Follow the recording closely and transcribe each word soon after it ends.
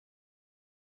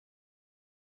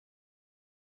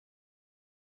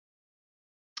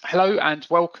Hello and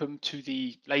welcome to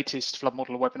the latest Flood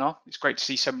Modeler webinar. It's great to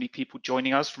see so many people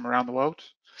joining us from around the world.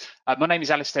 My name is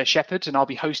Alistair Shepherd and I'll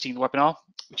be hosting the webinar,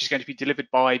 which is going to be delivered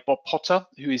by Bob Potter,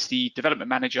 who is the development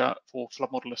manager for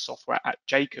Flood Modeler software at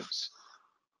Jacobs.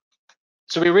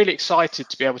 So we're really excited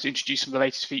to be able to introduce some of the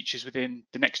latest features within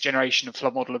the next generation of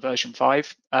Flood Modeler version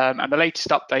 5. And the latest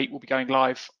update will be going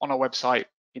live on our website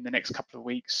in the next couple of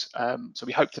weeks. So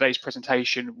we hope today's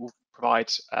presentation will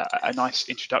provide a nice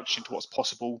introduction to what's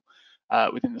possible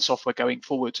within the software going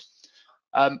forward.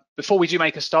 Before we do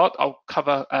make a start, I'll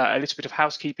cover a little bit of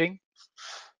housekeeping.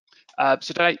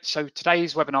 So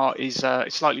today's webinar is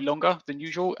slightly longer than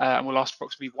usual and will last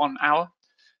approximately 1 hour.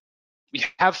 We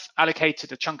have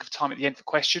allocated a chunk of time at the end for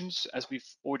questions, as we've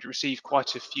already received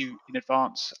quite a few in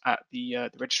advance at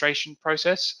the registration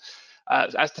process.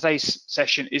 As today's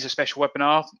session is a special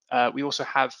webinar, we also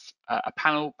have a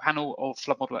panel of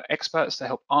Flood Modeler experts to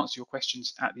help answer your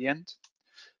questions at the end.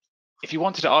 If you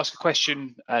wanted to ask a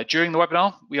question during the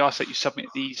webinar, we ask that you submit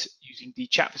these using the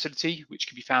chat facility, which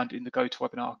can be found in the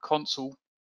GoToWebinar console.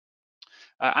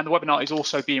 And the webinar is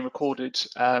also being recorded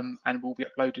and will be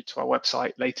uploaded to our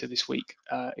website later this week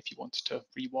if you wanted to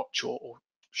rewatch or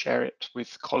share it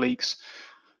with colleagues.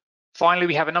 Finally,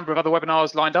 we have a number of other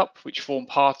webinars lined up which form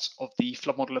part of the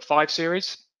Flood Modeler 5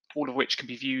 series, all of which can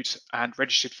be viewed and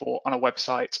registered for on our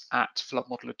website at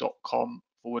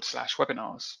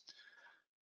floodmodeler.com/webinars.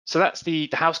 So that's the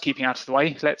housekeeping out of the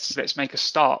way. Let's make a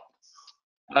start.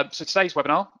 So today's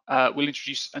webinar will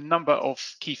introduce a number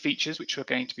of key features which are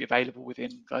going to be available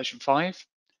within version 5.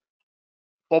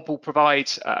 Bob will provide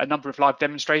a number of live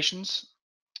demonstrations.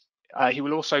 He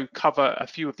will also cover a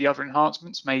few of the other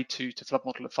enhancements made to Flood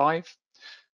Modeler 5.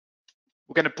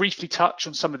 We're going to briefly touch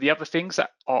on some of the other things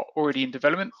that are already in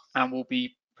development and will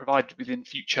be provided within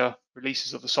future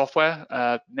releases of the software,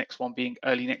 next one being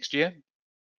early next year.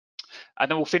 And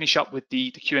then we'll finish up with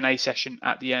the Q&A session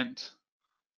at the end.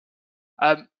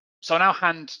 So I'll now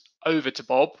hand over to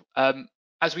Bob.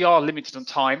 As we are limited on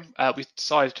time, we've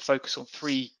decided to focus on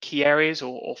 3 key areas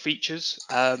or features.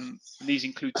 These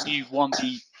include the new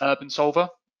 1D Urban Solver,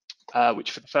 which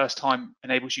for the first time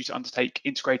enables you to undertake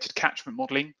integrated catchment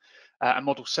modeling and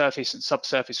model surface and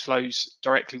subsurface flows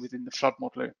directly within the Flood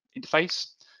Modeler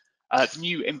interface. The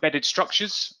new embedded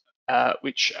structures,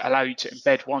 which allow you to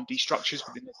embed 1D structures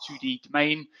within the 2D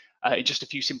domain in just a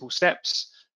few simple steps.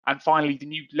 And finally, the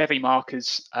new levee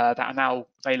markers that are now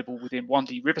available within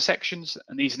 1D river sections,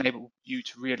 and these enable you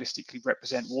to realistically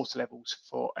represent water levels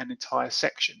for an entire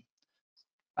section.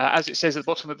 As it says at the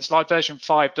bottom of the slide, version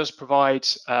 5 does provide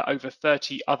over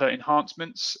 30 other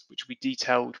enhancements, which will be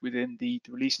detailed within the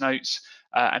release notes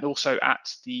and also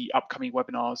at the upcoming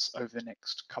webinars over the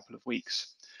next couple of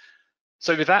weeks.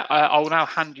 So with that, I will now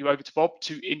hand you over to Bob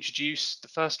to introduce the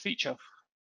first feature.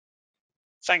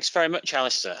 Thanks very much,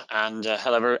 Alistair, and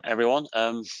hello everyone.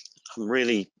 I'm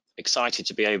really excited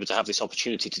to be able to have this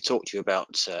opportunity to talk to you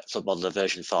about Flood Modeler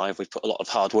version 5. We've put a lot of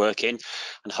hard work in,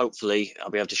 and hopefully I'll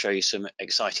be able to show you some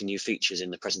exciting new features in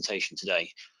the presentation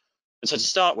today. And so to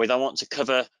start with, I want to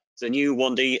cover the new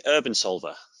 1D Urban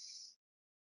Solver.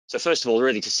 So first of all,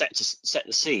 really to set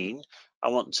the scene, I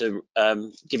want to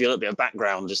give you a little bit of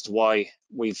background as to why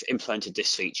we've implemented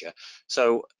this feature.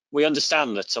 So we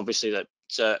understand that obviously that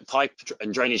pipe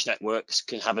and drainage networks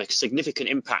can have a significant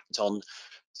impact on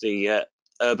the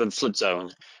urban flood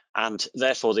zone, and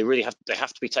therefore they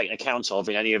have to be taken account of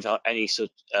in any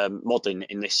sort of modelling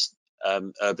in this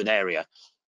urban area.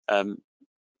 In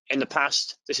the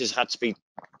past, this has had to be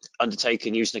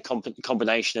undertaken using a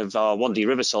combination of our 1D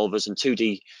river solvers and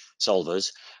 2D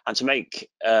solvers, and to make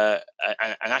an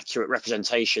accurate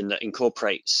representation that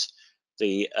incorporates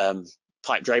the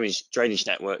pipe drainage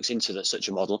networks into such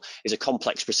a model is a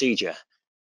complex procedure.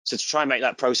 So to try and make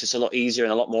that process a lot easier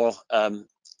and a lot more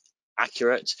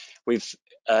accurate, we've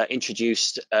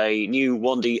introduced a new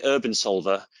 1D Urban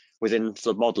Solver within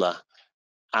Flood Modeler,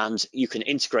 and you can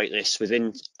integrate this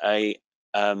within a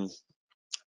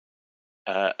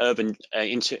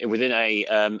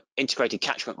integrated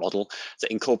catchment model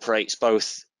that incorporates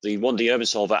both the 1D Urban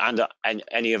Solver and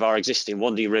any of our existing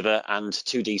 1D river and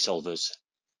 2D solvers.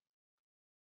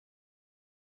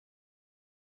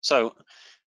 So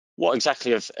what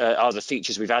exactly are the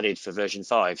features we've added for version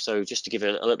 5? So just to give it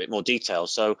a little bit more detail,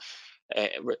 so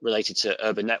related to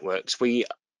urban networks, we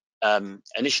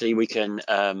initially we can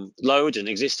load an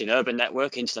existing urban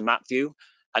network into the map view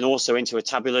and also into a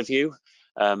tabular view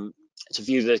to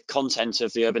view the content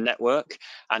of the urban network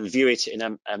and view it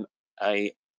in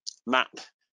a map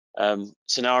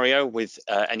scenario with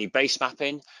any base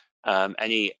mapping,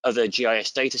 any other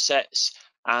GIS data sets,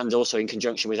 and also in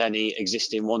conjunction with any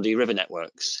existing 1D river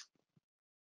networks.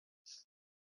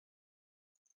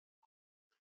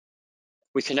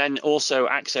 We can then also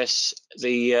access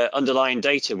the underlying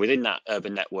data within that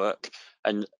urban network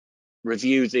and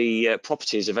review the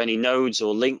properties of any nodes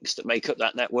or links that make up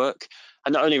that network.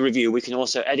 And not only review, we can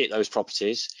also edit those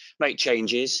properties, make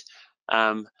changes,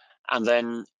 and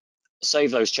then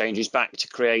save those changes back to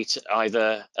create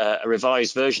either a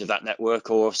revised version of that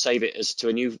network or save it as to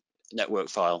a new network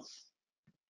file.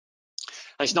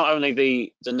 And it's not only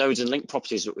the nodes and link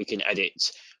properties that we can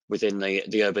edit within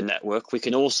the urban network, we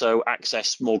can also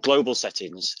access more global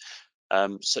settings,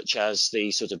 such as the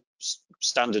sort of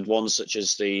standard ones, such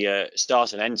as the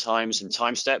start and end times and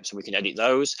time steps, and we can edit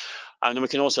those. And then we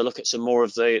can also look at some more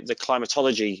of the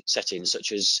climatology settings,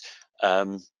 such as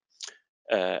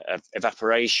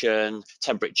evaporation,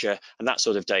 temperature, and that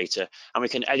sort of data. And we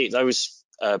can edit those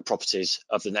properties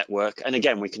of the network. And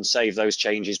again, we can save those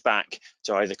changes back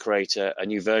to either create a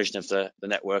new version of the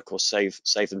network or save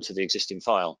them to the existing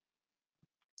file.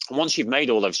 And once you've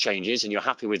made all those changes and you're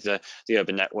happy with the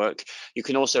urban network, you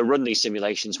can also run these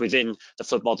simulations within the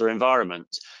flood modeler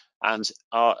environment. And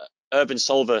our urban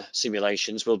solver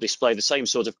simulations will display the same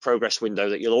sort of progress window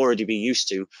that you'll already be used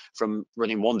to from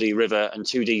running 1D river and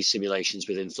 2D simulations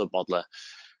within flood modeler.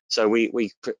 So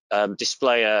we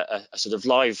display a sort of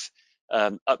live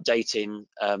updating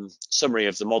summary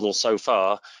of the model so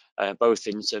far, both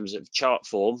in terms of chart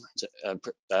form,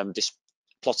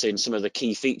 plotting some of the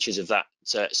key features of that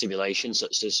simulation,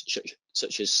 such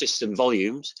as system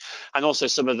volumes, and also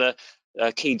some of the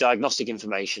key diagnostic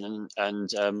information and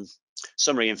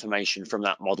summary information from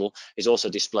that model is also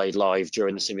displayed live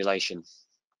during the simulation.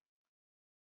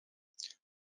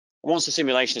 Once the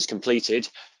simulation is completed,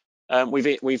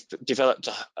 we've developed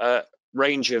a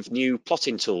range of new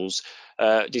plotting tools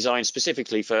designed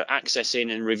specifically for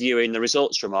accessing and reviewing the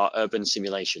results from our urban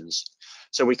simulations.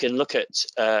 So we can look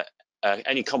at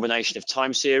any combination of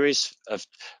time series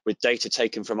with data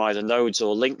taken from either nodes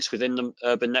or links within the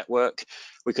urban network.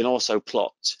 We can also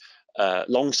plot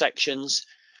long sections,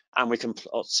 and we can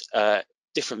plot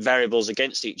different variables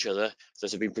against each other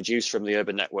that have been produced from the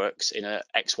urban networks in a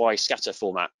XY scatter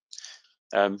format.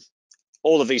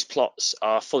 All of these plots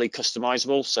are fully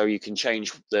customizable, so you can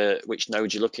change which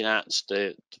node you're looking at,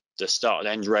 the start and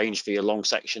end range for your long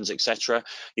sections, etc.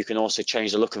 You can also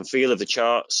change the look and feel of the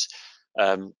charts.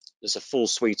 There's a full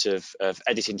suite of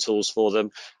editing tools for them,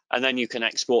 and then you can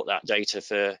export that data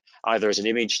for either as an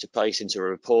image to place into a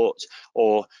report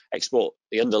or export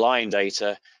the underlying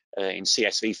data in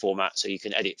CSV format so you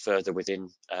can edit further within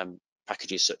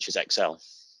packages such as Excel.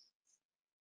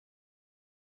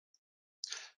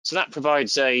 So that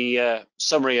provides a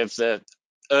summary of the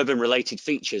urban related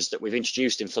features that we've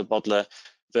introduced in Flood Modeler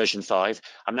version 5.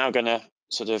 I'm now going to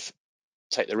sort of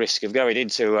take the risk of going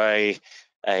into a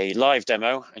live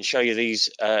demo and show you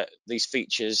these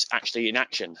features actually in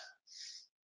action.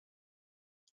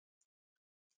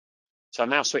 So I'm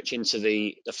now switching to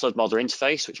the Flood Modeler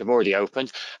interface, which I've already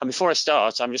opened. And before I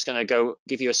start, I'm just going to go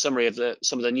give you a summary of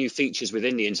some of the new features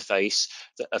within the interface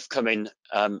that have come in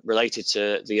related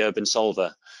to the Urban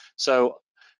Solver. So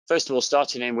first of all,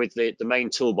 starting in with the main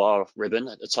toolbar ribbon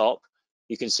at the top,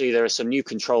 you can see there are some new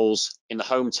controls in the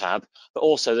Home tab, but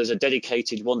also there's a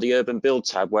dedicated 1D Urban Build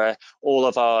tab where all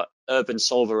of our Urban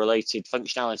Solver related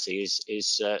functionality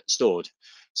is stored.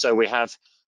 So we have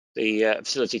the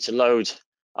facility to load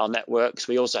our networks.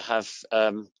 We also have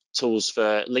tools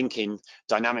for linking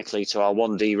dynamically to our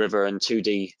 1D river and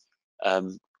 2D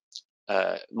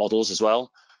models as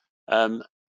well,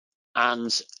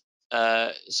 and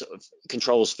sort of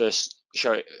controls for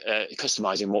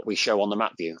customizing what we show on the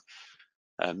map view.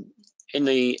 In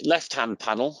the left-hand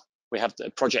panel, we have the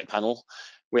project panel.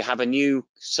 We have a new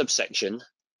subsection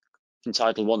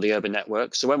entitled 1D Urban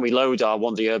Networks. So when we load our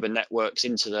 1D Urban Networks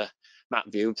into the map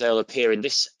view, they'll appear in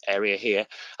this area here,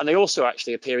 and they also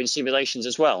actually appear in simulations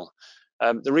as well.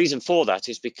 The reason for that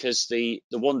is because the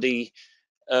 1D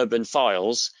urban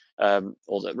files,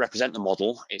 or that represent the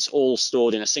model, it's all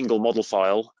stored in a single model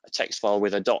file, a text file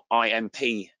with a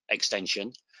 .imp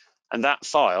extension, and that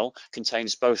file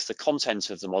contains both the content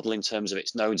of the model in terms of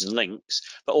its nodes and links,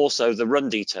 but also the run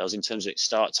details in terms of its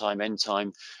start time, end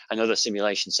time, and other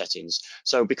simulation settings.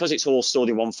 So because it's all stored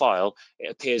in one file, it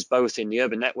appears both in the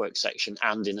urban network section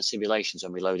and in the simulations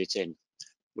when we load it in,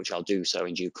 which I'll do so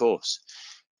in due course.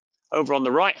 Over on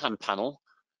the right-hand panel,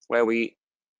 where we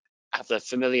have the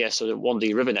familiar sort of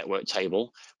 1D river network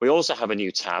table, we also have a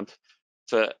new tab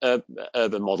for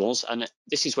urban models, and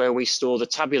this is where we store the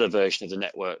tabular version of the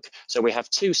network. So we have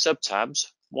two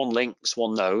sub-tabs, one links,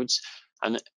 one nodes,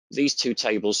 and these two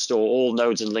tables store all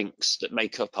nodes and links that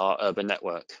make up our urban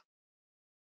network.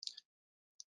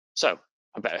 So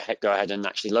I better go ahead and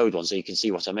actually load one so you can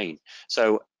see what I mean.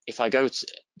 So if I go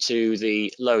to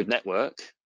the load network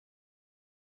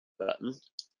button,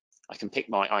 I can pick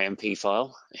my IMP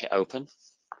file, hit open,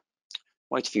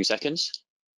 wait a few seconds,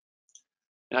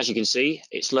 and as you can see,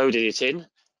 it's loaded it in,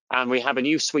 and we have a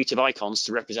new suite of icons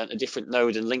to represent the different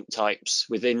node and link types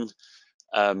within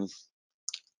the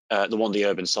 1D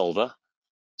Urban Solver.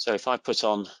 So if I put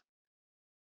on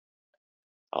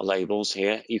our labels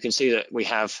here, you can see that we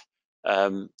have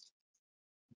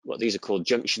what these are called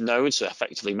junction nodes, so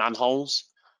effectively manholes.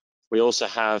 We also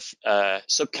have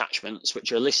subcatchments,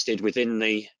 which are listed within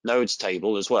the nodes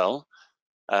table as well.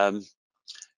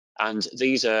 And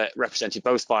these are represented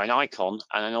both by an icon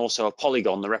and then also a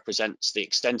polygon that represents the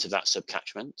extent of that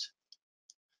subcatchment.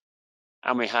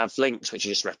 And we have links, which are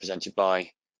just represented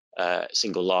by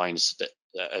single lines that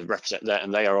represent that,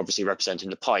 and they are obviously representing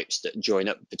the pipes that join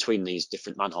up between these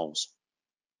different manholes.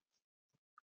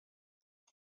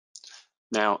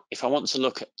 Now, if I want to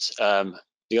look at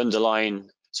the underlying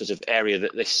sort of area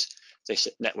that this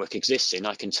network exists in,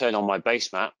 I can turn on my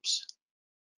base maps,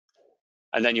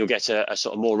 and then you'll get a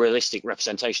sort of more realistic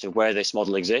representation of where this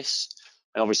model exists.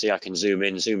 And obviously I can zoom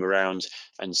in, zoom around,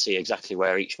 and see exactly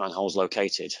where each manhole is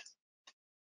located.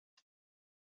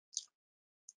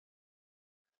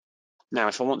 Now,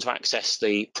 if I want to access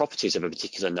the properties of a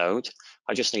particular node,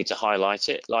 I just need to highlight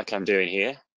it like I'm doing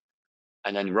here,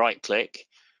 and then right click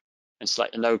and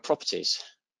select the node properties.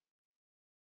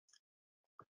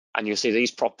 And you'll see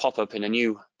these pop up in a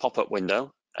new pop-up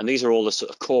window. And these are all the sort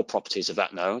of core properties of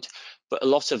that node. But a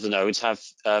lot of the nodes have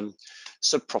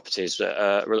sub-properties,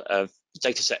 data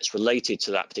sets related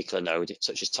to that particular node,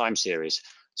 such as time series.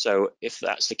 So if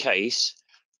that's the case,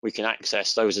 we can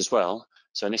access those as well.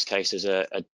 So in this case, there's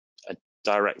a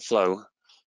direct flow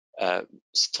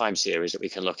time series that we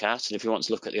can look at. And if we want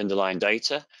to look at the underlying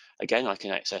data, again, I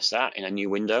can access that in a new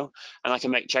window, and I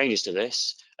can make changes to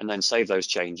this and then save those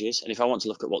changes. And if I want to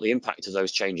look at what the impact of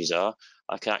those changes are,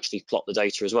 I can actually plot the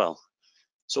data as well.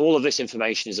 So all of this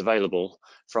information is available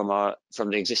from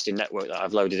the existing network that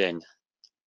I've loaded in.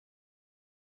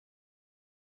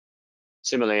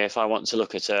 Similarly, if I want to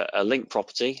look at a link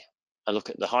property, I look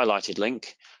at the highlighted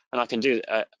link, and I can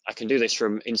do this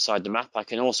from inside the map. I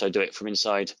can also do it from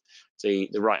inside the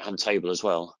right-hand table as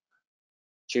well.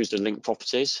 Choose the link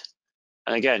properties,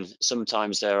 and again,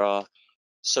 sometimes there are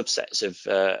subsets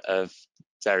of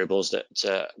variables that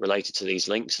are related to these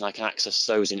links, and I can access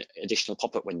those in additional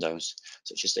pop-up windows,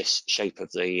 such as this shape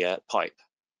of the pipe.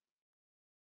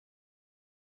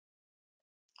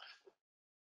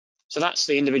 So that's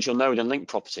the individual node and link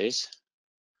properties.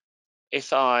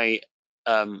 If I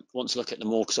want to look at the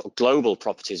more sort of global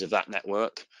properties of that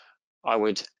network, I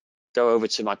would go over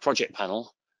to my project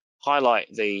panel, highlight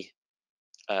the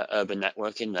urban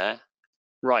network in there,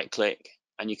 right click,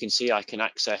 and you can see I can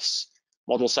access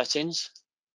model settings.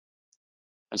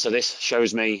 And so this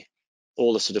shows me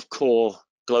all the sort of core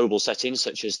global settings,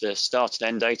 such as the start and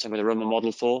end date I'm going to run the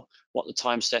model for, what the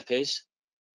time step is.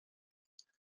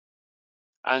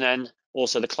 And then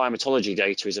also the climatology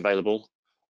data is available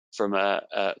from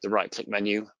the right click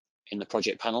menu in the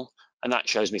project panel. And that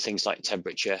shows me things like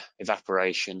temperature,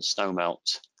 evaporation, snow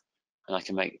melt. And I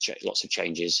can make lots of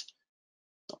changes,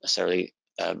 not necessarily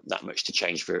that much to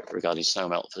change regarding snow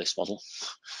melt for this model.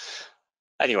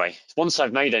 Anyway, once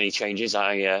I've made any changes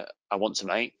I want to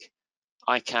make,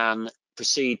 I can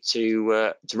proceed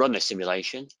to run this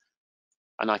simulation.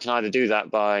 And I can either do that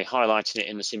by highlighting it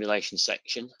in the simulation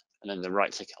section, and then the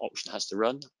right click option has to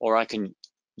run, or I can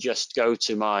just go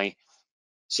to my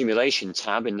simulation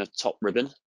tab in the top ribbon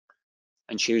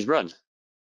and choose run.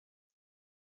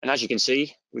 And as you can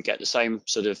see, we get the same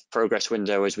sort of progress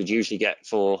window as we'd usually get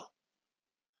for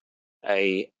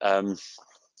a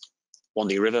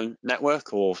 1D river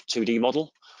network or 2D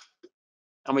model.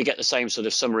 And we get the same sort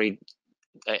of summary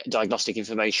diagnostic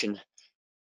information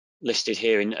listed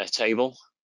here in a table,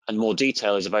 and more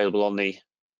detail is available on the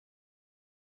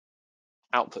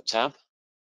output tab.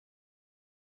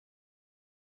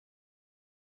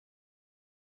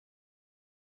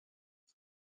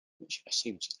 Which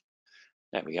assumes,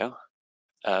 there we go,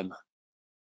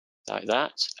 like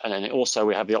that. And then also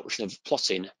we have the option of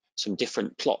plotting some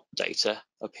different plot data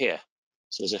up here.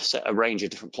 So there's a range of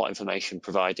different plot information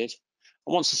provided.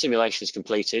 And once the simulation is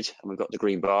completed, and we've got the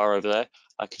green bar over there,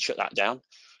 I can shut that down.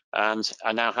 And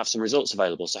I now have some results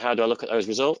available. So how do I look at those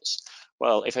results?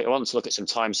 Well, if I want to look at some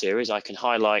time series, I can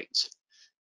highlight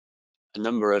a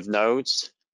number of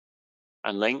nodes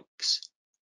and links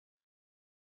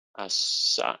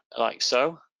like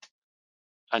so.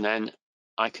 And then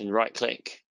I can right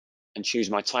click and choose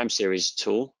my time series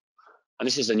tool. And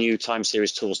this is the new time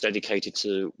series tools dedicated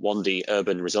to 1D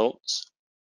urban results.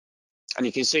 And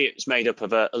you can see it's made up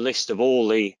of a list of all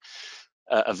the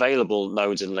available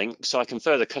nodes and links, so I can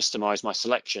further customize my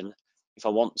selection if I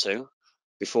want to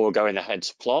before going ahead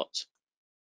to plot.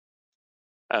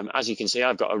 As you can see,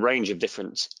 I've got a range of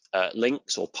different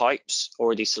links or pipes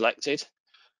already selected,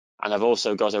 and I've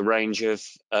also got a range of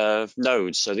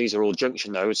nodes. So these are all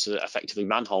junction nodes, so they're effectively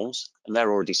manholes, and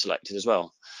they're already selected as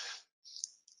well.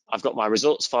 I've got my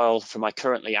results file for my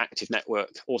currently active network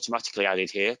automatically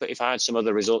added here, but if I had some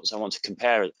other results I want to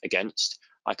compare against,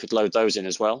 I could load those in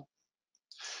as well.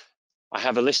 I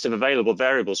have a list of available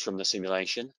variables from the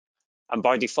simulation, and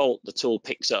by default, the tool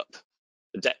picks up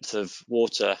the depth of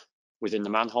water within the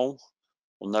manhole,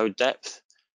 or node depth,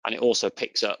 and it also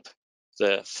picks up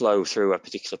the flow through a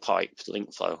particular pipe,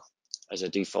 link flow, as a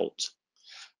default.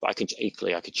 But I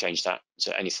could change that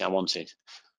to anything I wanted.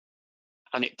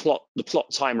 And the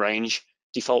plot time range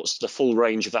defaults to the full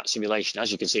range of that simulation.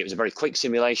 As you can see, it was a very quick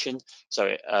simulation,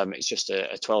 so it's just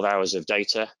a 12 hours of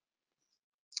data.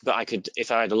 But I could,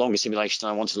 if I had a longer simulation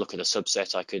and I wanted to look at a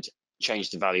subset, I could change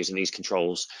the values in these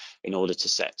controls in order to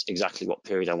set exactly what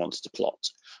period I wanted to plot.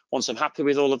 Once I'm happy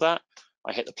with all of that,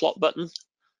 I hit the plot button.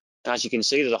 And as you can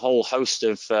see, there's a whole host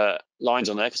of lines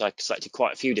on there because I selected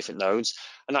quite a few different nodes,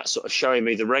 and that's sort of showing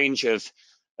me the range of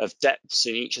depths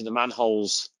in each of the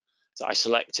manholes that I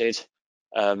selected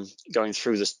going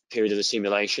through this period of the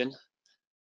simulation.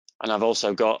 And I've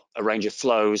also got a range of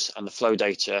flows, and the flow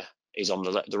data is on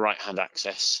the right-hand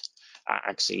axes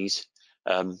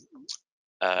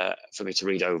for me to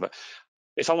read over.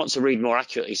 If I want to read more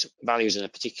accurately values in a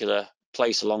particular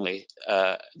place along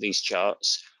these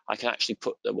charts, I can actually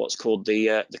put what's called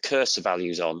the cursor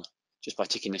values on just by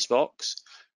ticking this box.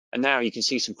 And now you can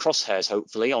see some crosshairs,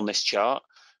 hopefully, on this chart.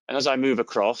 And as I move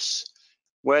across,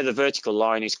 where the vertical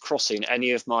line is crossing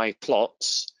any of my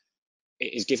plots,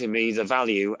 it is giving me the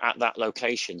value at that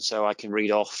location. So I can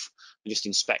read off and just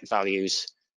inspect values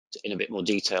in a bit more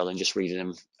detail than just reading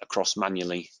them across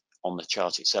manually on the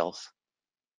chart itself.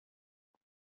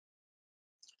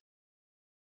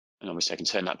 And obviously I can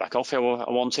turn that back off if I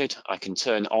wanted. I can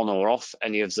turn on or off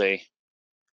any of the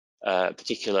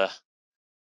particular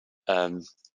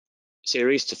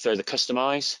series to further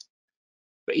customize.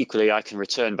 But equally, I can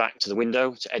return back to the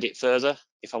window to edit further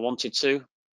if I wanted to.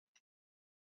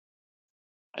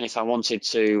 And if I wanted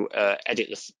to edit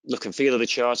the look and feel of the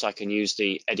chart, I can use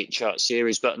the Edit Chart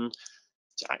Series button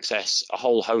to access a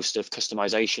whole host of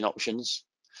customization options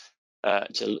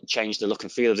to change the look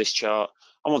and feel of this chart.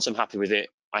 And once I'm happy with it,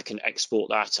 I can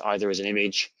export that either as an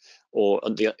image or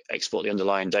export the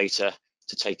underlying data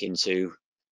to take into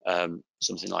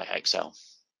something like Excel.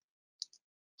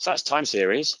 So that's time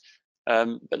series.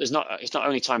 But it's not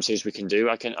only time series we can do.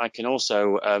 I can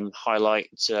also highlight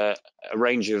a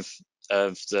range of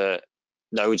the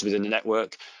nodes within the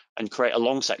network and create a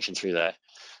long section through there.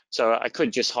 So I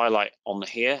could just highlight on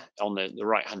here on the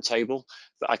right hand table,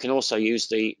 but I can also use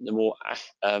the more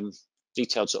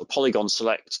detailed sort of polygon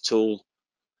select tool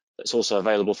that's also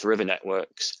available for river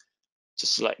networks to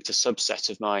select a subset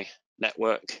of my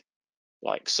network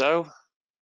like so.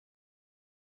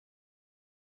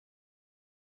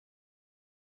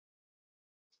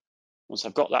 Once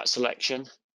I've got that selection,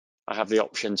 I have the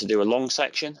option to do a long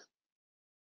section.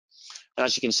 And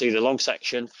as you can see, the long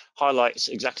section highlights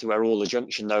exactly where all the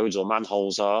junction nodes or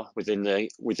manholes are within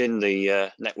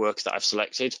the network that I've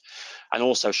selected, and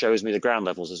also shows me the ground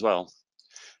levels as well.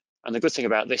 And the good thing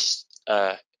about this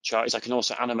chart is I can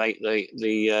also animate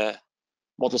the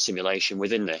model simulation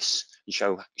within this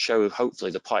and show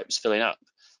hopefully the pipes filling up.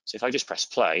 So if I just press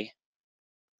play,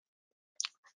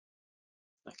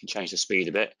 I can change the speed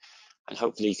a bit, and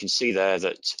hopefully you can see there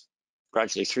that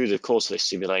gradually through the course of this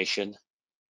simulation,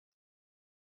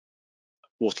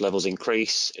 water levels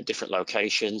increase at different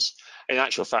locations. In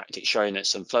actual fact, it's showing that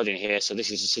some flooding here, so this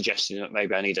is a suggestion that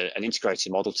maybe I need an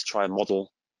integrated model to try and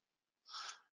model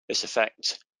this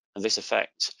effect and this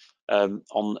effect and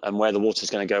where the water is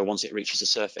going to go once it reaches the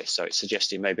surface. So it's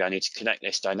suggesting maybe I need to connect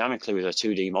this dynamically with a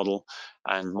 2D model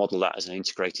and model that as an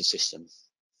integrated system.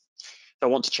 If I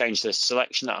want to change the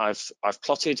selection that I've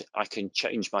plotted, I can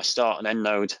change my start and end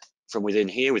node from within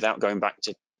here without going back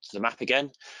to the map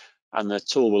again. And the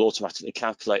tool will automatically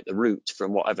calculate the route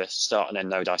from whatever start and end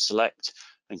node I select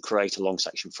and create a long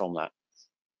section from that.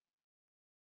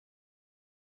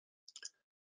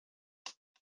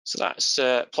 So that's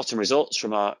plotting results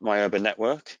from my urban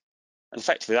network. And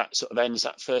effectively that sort of ends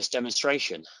that first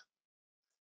demonstration.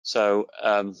 So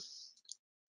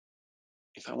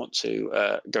if I want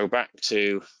to go back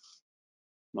to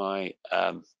my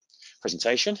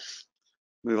presentation,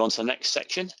 move on to the next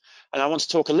section. And I want to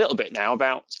talk a little bit now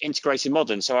about integrated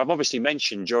modeling. So I've obviously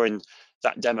mentioned during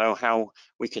that demo how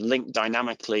we can link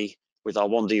dynamically with our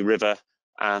 1D river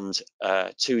and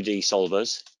 2D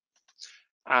solvers,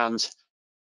 and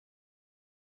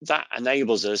that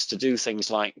enables us to do things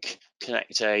like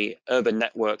connect a urban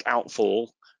network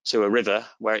outfall to a river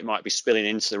where it might be spilling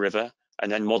into the river,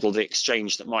 and then model the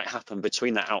exchange that might happen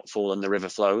between that outfall and the river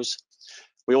flows.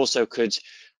 We also could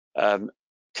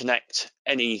connect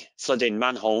any flooding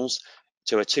manholes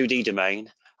to a 2D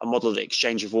domain and model the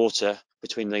exchange of water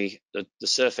between the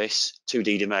surface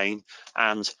 2D domain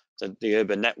and the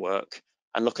urban network,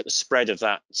 and look at the spread of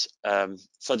that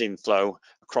flooding flow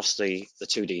across the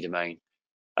 2D domain.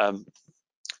 I'm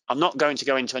not going to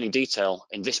go into any detail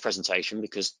in this presentation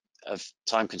because of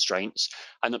time constraints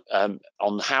and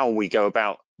on how we go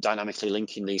about dynamically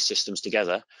linking these systems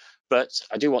together, but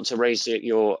I do want to raise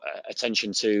your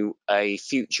attention to a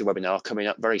future webinar coming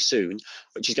up very soon,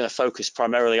 which is going to focus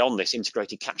primarily on this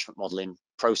integrated catchment modeling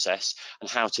process and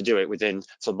how to do it within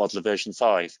Flood Modeler version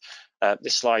 5.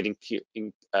 This slide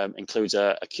includes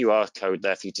a QR code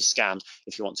there for you to scan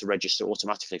if you want to register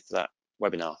automatically for that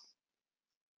webinar.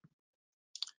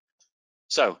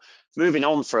 So moving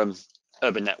on from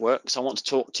urban networks, I want to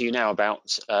talk to you now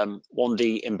about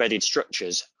 1D embedded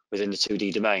structures within the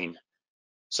 2D domain.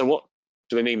 So what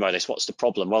do we mean by this? What's the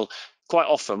problem? Well, quite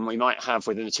often we might have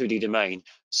within the 2D domain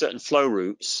certain flow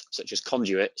routes, such as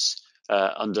conduits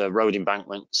under road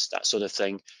embankments, that sort of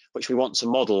thing, which we want to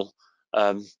model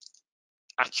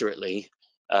accurately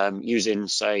using,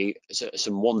 say,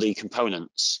 some 1D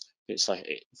components. It's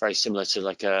like very similar to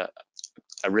like a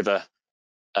river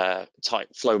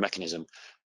type flow mechanism.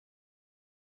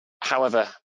 However,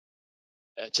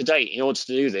 to date, in order to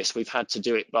do this, we've had to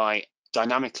do it by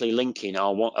dynamically linking a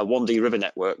 1D river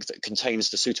network that contains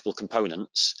the suitable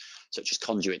components, such as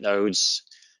conduit nodes,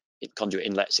 conduit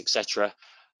inlets, etc.,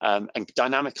 and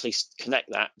dynamically connect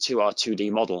that to our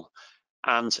 2D model.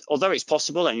 And although it's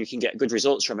possible and you can get good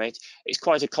results from it, it's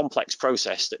quite a complex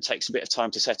process that takes a bit of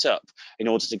time to set up in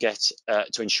order to get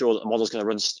to ensure that the model is going to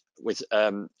run with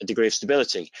a degree of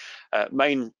stability.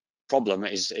 Main problem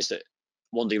is that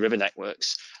 1D river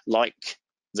networks like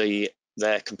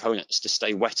their components to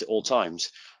stay wet at all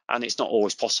times, and it's not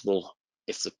always possible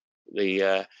if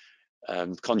the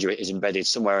conduit is embedded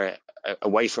somewhere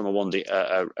away from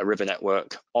a river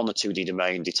network on a 2D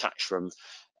domain, detached from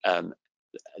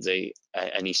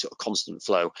any sort of constant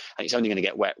flow, and it's only going to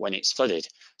get wet when it's flooded.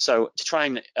 So to try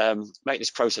and make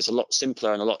this process a lot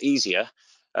simpler and a lot easier,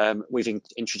 we've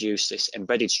introduced this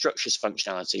embedded structures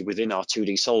functionality within our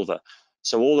 2D solver.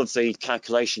 So all of the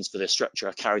calculations for this structure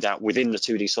are carried out within the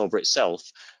 2D solver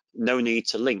itself. No need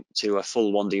to link to a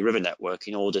full 1D river network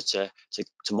in order to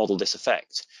model this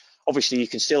effect. Obviously, you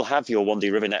can still have your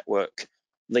 1D river network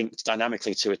linked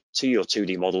dynamically to your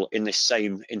 2D model in this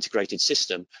same integrated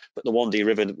system, but the 1D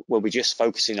river will be just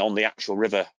focusing on the actual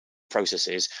river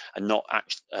processes and not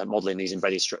modeling these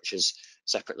embedded structures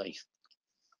separately.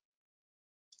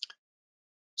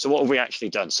 So what have we actually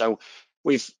done? So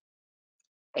we've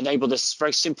enabled this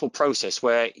very simple process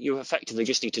where you effectively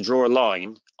just need to draw a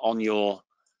line on your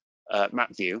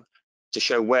map view to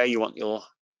show where you want your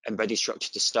embedded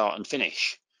structure to start and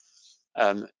finish.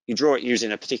 You draw it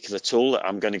using a particular tool that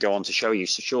I'm going to go on to show you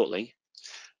shortly,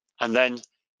 and then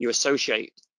you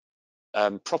associate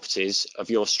properties of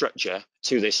your structure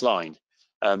to this line.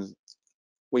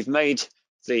 We've made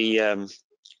the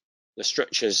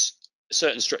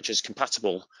certain structures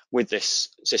compatible with this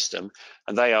system,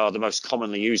 and they are the most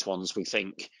commonly used ones, we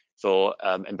think, for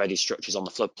embedded structures on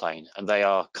the floodplain, and they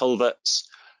are culverts,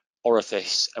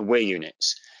 orifice, and weir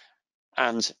units.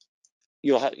 And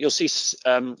you'll see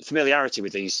familiarity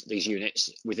with these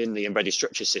units within the embedded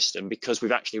structure system, because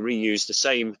we've actually reused the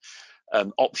same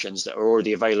options that are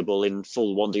already available in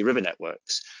full 1D river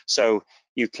networks. So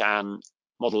you can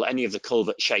model any of the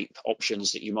culvert shape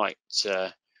options that you might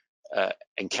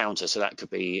encounter. So that could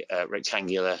be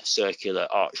rectangular, circular,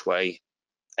 archway,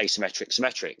 asymmetric,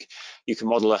 symmetric. You can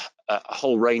model a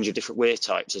whole range of different weir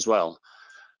types as well.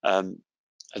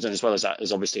 And as well as that,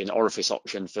 there's obviously an orifice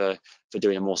option for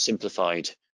doing a more simplified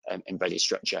embedded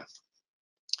structure.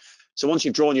 So once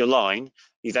you've drawn your line,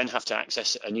 you then have to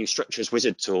access a new structures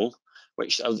wizard tool,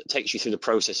 which takes you through the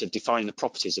process of defining the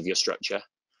properties of your structure.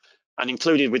 And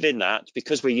included within that,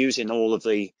 because we're using all of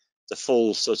the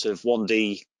full sort of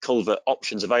 1D culvert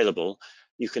options available,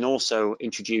 you can also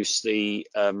introduce the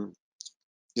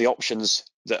options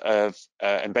that are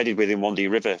embedded within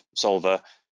 1D River Solver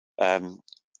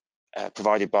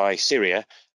provided by Syria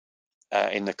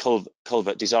in the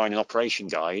culvert design and operation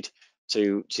guide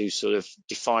to sort of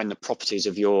define the properties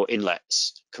of your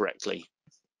inlets correctly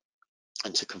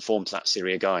and to conform to that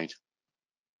Syria guide.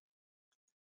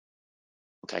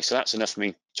 Okay, so that's enough for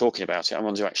me talking about it. I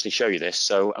want to actually show you this.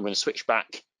 So I'm going to switch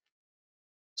back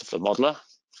to Flood Modeler.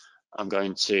 I'm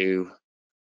going to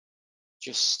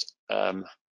just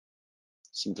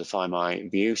simplify my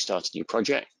view, start a new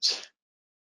project.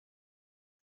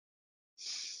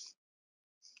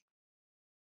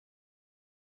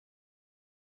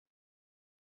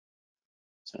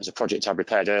 So there's a project I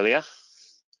prepared earlier.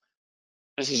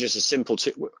 This is just a simple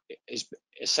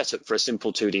setup for a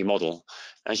simple 2D model.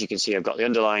 As you can see, I've got the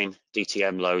underlying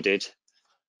DTM loaded,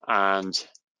 and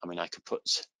I mean, I could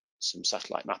put some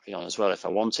satellite mapping on as well if I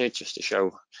wanted, just to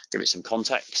show, give it some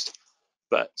context.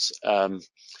 But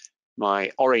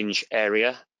my orange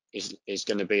area is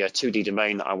going to be a 2D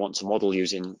domain that I want to model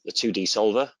using the 2D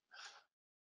solver.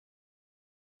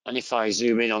 And if I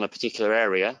zoom in on a particular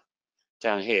area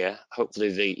down here,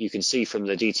 hopefully you can see from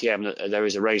the DTM that there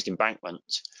is a raised embankment.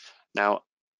 Now,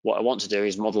 what I want to do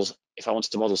is model, if I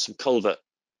wanted to model some culvert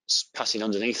passing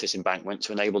underneath this embankment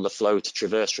to enable the flow to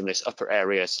traverse from this upper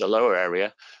area to the lower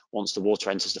area once the water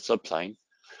enters the floodplain,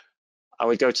 I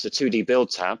would go to the 2D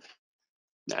build tab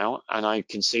now, and I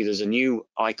can see there's a new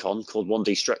icon called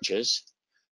 1D structures,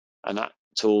 and that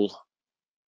tool,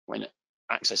 when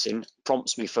accessing,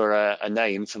 prompts me for a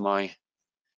name for my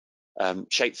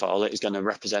shapefile that is going to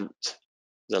represent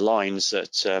the lines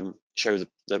that show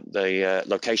the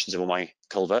locations of all my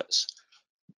culverts.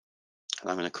 And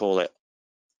I'm going to call it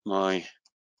my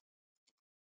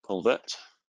culvert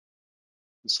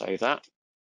and save that.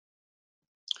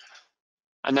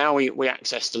 And now we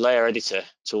access the layer editor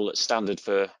tool that's standard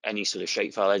for any sort of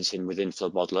shapefile editing within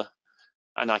Flood Modeler.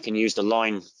 And I can use the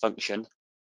line function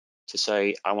to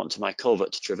say I want my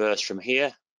culvert to traverse from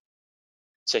here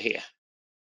to here.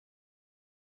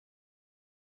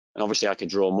 And obviously I could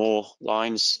draw more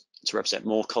lines to represent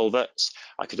more culverts.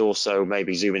 I could also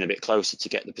maybe zoom in a bit closer to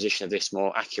get the position of this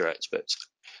more accurate, but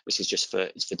this is just for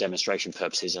demonstration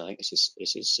purposes. I think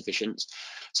this is sufficient.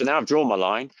 So now I've drawn my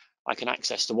line, I can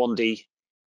access the 1D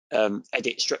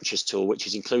edit structures tool, which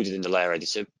is included in the layer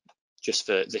editor just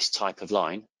for this type of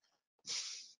line.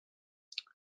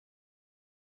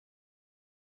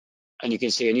 And you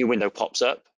can see a new window pops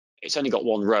up. It's only got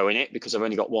one row in it because I've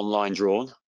only got one line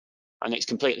drawn, and it's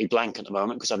completely blank at the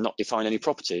moment because I've not defined any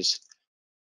properties.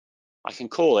 I can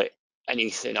call it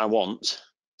anything I want.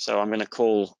 So I'm going to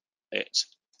call it,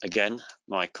 again,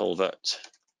 my culvert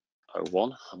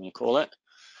 01, I'm going to call it.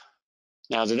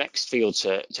 Now the next field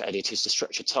to edit is the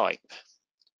structure type.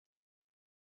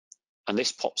 And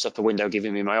this pops up a window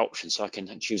giving me my options. So I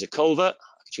can choose a culvert,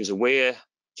 I can choose a weir,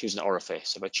 choose an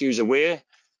orifice. If I choose a weir,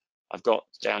 I've got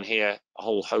down here a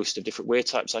whole host of different weir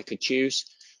types I could choose.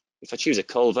 If I choose a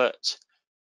culvert,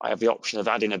 I have the option of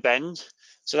adding a bend.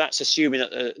 So that's assuming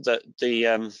that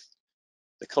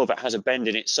the culvert has a bend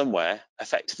in it somewhere.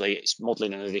 Effectively, it's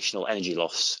modeling an additional energy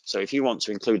loss. So if you want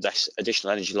to include this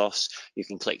additional energy loss, you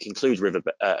can click include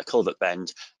a culvert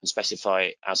bend and specify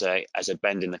as a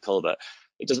bend in the culvert.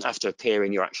 It doesn't have to appear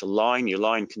in your actual line. Your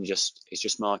line is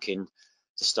just marking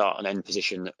the start and end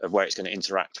position of where it's going to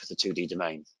interact with the 2D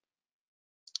domain.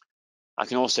 I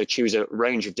can also choose a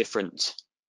range of different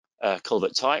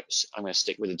culvert types. I'm going to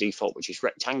stick with the default, which is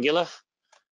rectangular,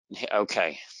 and hit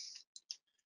OK.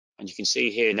 And you can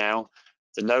see here now,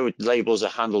 the node labels are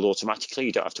handled automatically.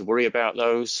 You don't have to worry about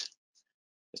those.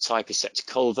 The type is set to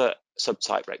culvert,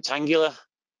 subtype rectangular.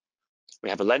 We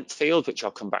have a length field, which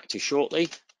I'll come back to shortly.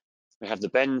 We have the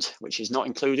bend, which is not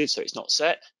included, so it's not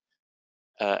set.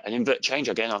 An invert change,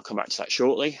 again, I'll come back to that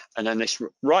shortly. And then this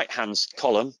right-hand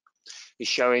column is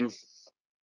showing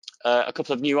a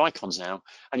couple of new icons now.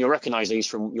 And you'll recognize these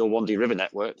from your 1D river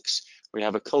networks. We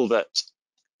have a culvert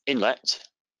inlet,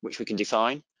 which we can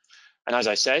define. And as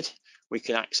I said, we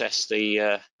can access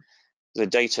the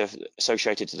data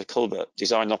associated to the culvert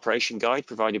design and operation guide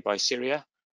provided by Syria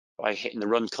by hitting the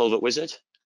Run Culvert Wizard.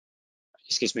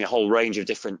 This gives me a whole range of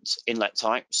different inlet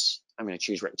types. I'm going to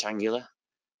choose rectangular.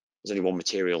 There's only one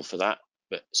material for that,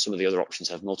 but some of the other options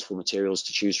have multiple materials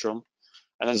to choose from.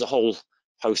 And there's a whole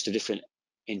host of different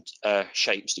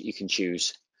shapes that you can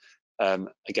choose.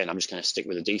 Again, I'm just going to stick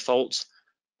with the default.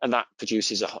 And that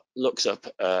produces looks up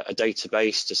a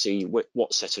database to see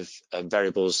what set of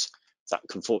variables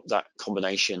that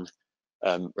combination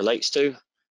relates to.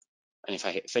 And if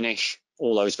I hit finish,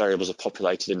 all those variables are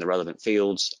populated in the relevant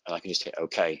fields, and I can just hit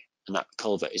OK. And that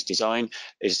culvert is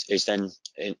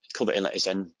culvert inlet is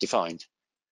then defined.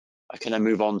 I can then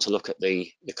move on to look at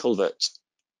the culvert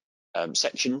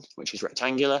section, which is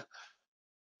rectangular.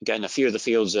 Again, a few of the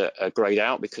fields are grayed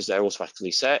out because they're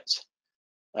automatically set.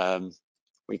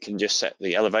 We can just set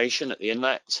the elevation at the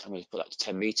inlet. I'm going to put that to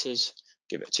 10 meters,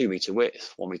 give it a 2 meter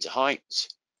width, 1 meter height,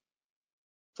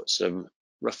 put some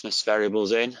roughness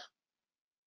variables in,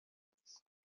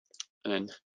 and then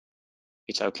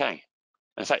hit OK.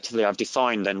 And effectively, I've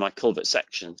defined then my culvert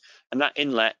section, and that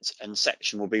inlet and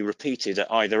section will be repeated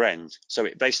at either end. So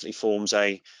it basically forms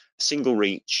a single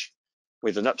reach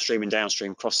with an upstream and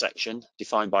downstream cross section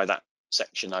defined by that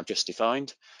section I've just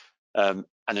defined, and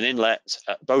an inlet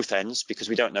at both ends, because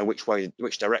we don't know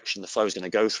which direction the flow is going to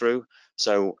go through.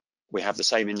 So we have the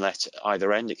same inlet at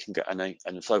either end. It can go, and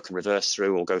the flow can reverse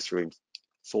through or go through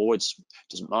forwards,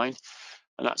 doesn't mind.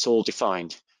 And that's all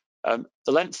defined. The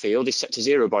length field is set to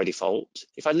 0 by default.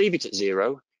 If I leave it at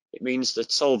 0, it means the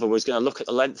solver was going to look at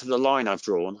the length of the line I've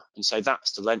drawn and say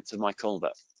that's the length of my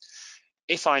culvert.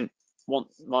 If I want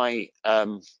my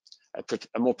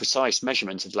a more precise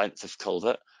measurement of length of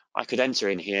culvert, I could enter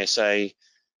in here, say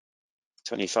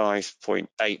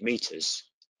 25.8 meters,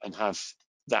 and have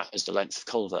that as the length of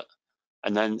culvert.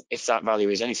 And then if that value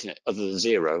is anything other than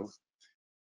 0,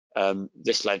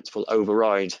 this length will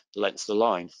override the length of the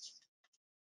line.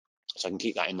 So I can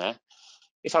keep that in there.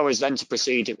 If I was then to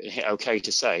proceed and hit OK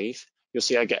to save, you'll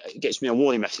see it gets me a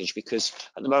warning message, because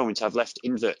at the moment I've left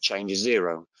invert change as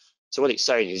 0. So what it's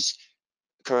saying is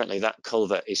currently that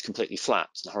culvert is completely flat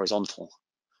and horizontal.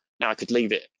 Now I could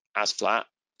leave it as flat,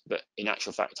 but in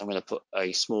actual fact I'm going to put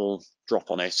a small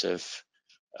drop on it of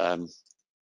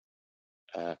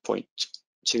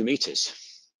 0.2 meters.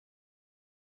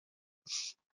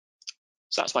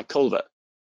 So that's my culvert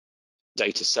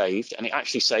data saved, and it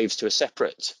actually saves to a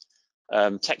separate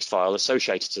text file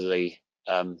associated to the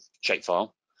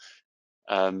shapefile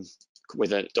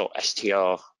with a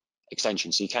 .str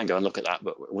extension. So you can go and look at that,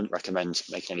 but I wouldn't recommend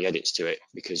making any edits to it,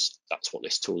 because that's what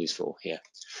this tool is for here.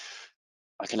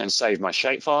 I can then save my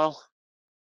shapefile,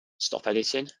 stop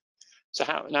editing. So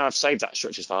now I've saved that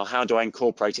structures file, how do I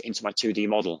incorporate it into my 2D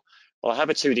model? Well, I have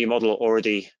a 2D model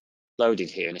already loaded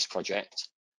here in this project,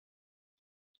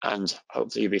 and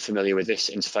hopefully you'll be familiar with this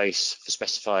interface for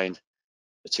specifying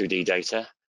the 2D data.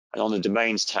 And on the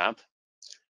Domains tab,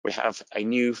 we have a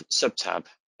new sub-tab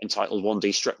entitled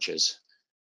 1D Structures.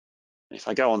 And if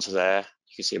I go onto there,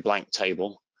 you can see a blank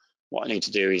table. What I need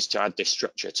to do is to add this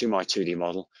structure to my 2D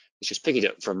model, is just pick it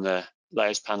up from the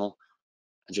Layers panel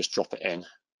and just drop it in.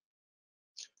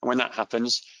 And when that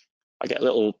happens, I get a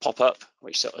little pop-up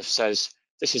which sort of says,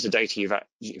 this is the data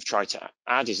you've tried to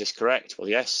add. Is this correct? Well,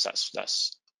 yes, that's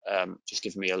just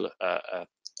giving me a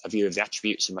view of the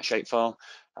attributes in my shapefile.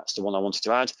 That's the one I wanted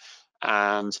to add.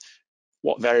 And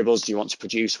what variables do you want to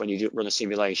produce when you run a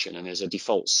simulation? And there's a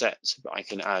default set, but I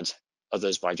can add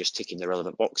others by just ticking the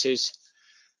relevant boxes.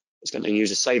 It's going to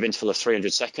use a save interval of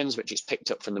 300 seconds, which is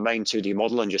picked up from the main 2D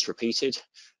model and just repeated.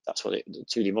 That's what the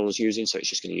 2D model is using, so it's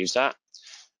just going to use that.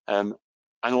 And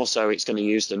also it's going to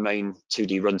use the main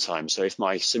 2D runtime. So if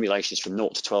my simulation is from 0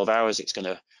 to 12 hours, it's going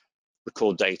to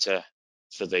record data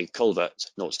for the culvert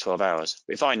 0 to 12 hours.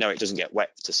 But if I know it doesn't get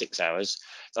wet to 6 hours,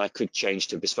 then I could change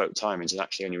to bespoke timings and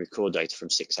actually only record data from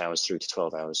 6 hours through to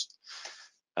 12 hours.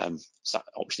 So that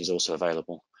option is also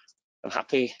available. I'm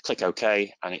happy, click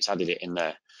OK, and it's added it in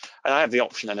there. And I have the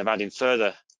option then of adding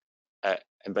further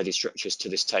embedded structures to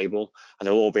this table, and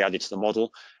they'll all be added to the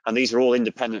model. And these are all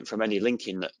independent from any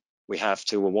linking that we have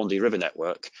to a 1D river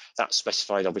network. That's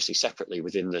specified obviously separately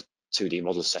within the 2D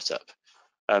model setup.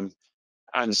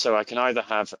 And so I can either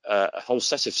have a whole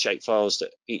set of shapefiles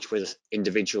that each with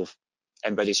individual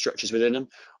embedded structures within them,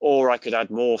 or I could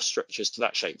add more structures to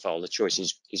that shapefile. The choice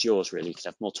is yours, really. You can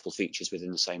have multiple features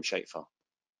within the same shapefile.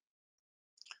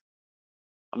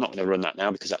 I'm not going to run that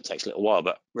now because that takes a little while,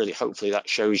 but really hopefully that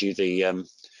shows you the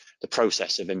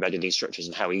process of embedding these structures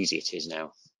and how easy it is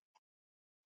now.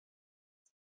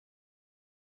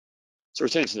 So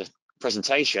returning to the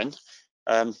presentation,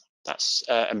 that's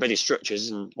embedded structures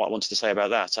and what I wanted to say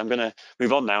about that. I'm going to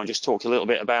move on now and just talk a little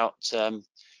bit about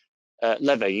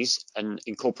levees and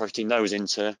incorporating those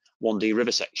into 1D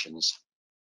river sections.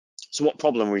 So what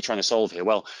problem are we trying to solve here?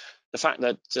 Well, the fact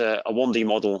that a 1D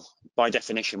model by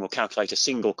definition will calculate a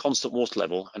single constant water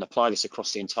level and apply this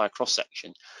across the entire cross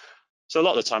section. So a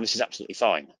lot of the time this is absolutely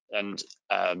fine, and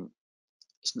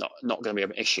it's not going to be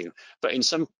an issue. But in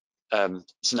some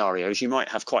scenarios, you might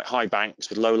have quite high banks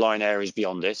with low lying areas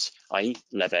beyond it, i.e.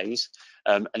 levees.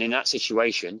 And in that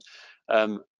situation,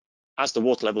 as the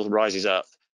water level rises up,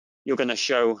 you're going to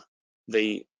show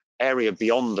the area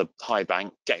beyond the high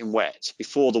bank getting wet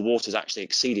before the water's actually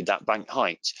exceeded that bank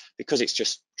height, because it's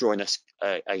just drawing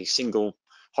a single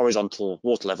horizontal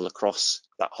water level across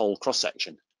that whole cross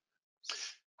section.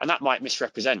 And that might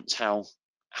misrepresent how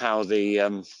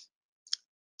the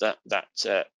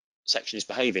that section is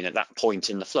behaving at that point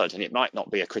in the flood, and it might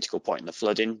not be a critical point in the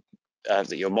flooding,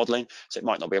 that you're modeling, so it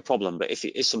might not be a problem. But if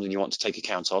it is something you want to take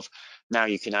account of, now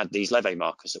you can add these levee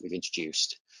markers that we've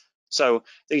introduced. So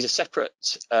these are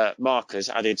separate markers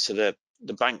added to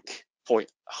the bank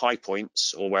high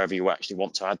points, or wherever you actually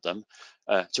want to add them,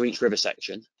 to each river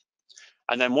section.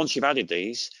 And then once you've added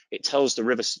these, it tells the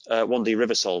 1D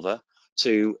river solver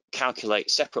to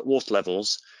calculate separate water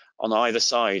levels on either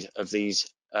side of these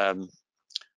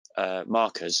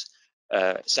markers,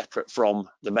 separate from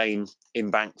the main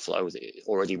in-bank flow that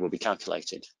already will be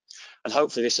calculated. And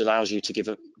hopefully this allows you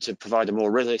to provide a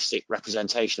more realistic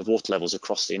representation of water levels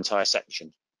across the entire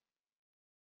section.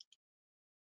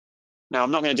 Now,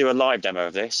 I'm not going to do a live demo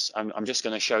of this. I'm just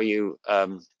going to show you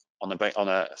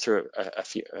through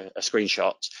a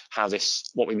screenshot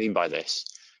what we mean by this.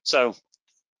 So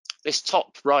this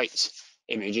top right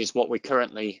image is what we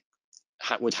currently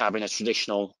would have in a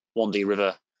traditional 1D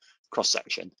river cross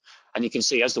section, and you can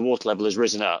see as the water level has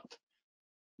risen up,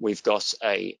 we've got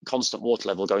a constant water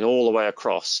level going all the way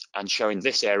across and showing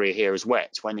this area here as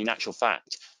wet, when in actual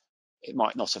fact it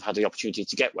might not have had the opportunity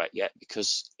to get wet yet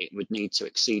because it would need to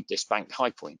exceed this bank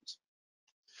high point.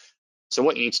 So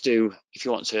what you need to do if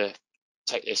you want to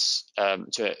take this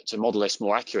to model this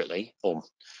more accurately, or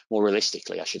more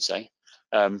realistically I should say,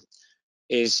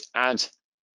 is add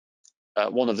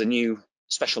one of the new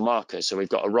special markers. So we've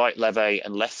got a right levee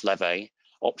and left levee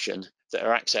option that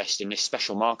are accessed in this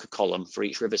special marker column for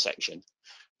each river section.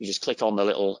 You just click on the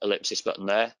little ellipsis button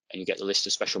there and you get the list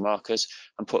of special markers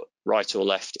and put right or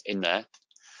left in there.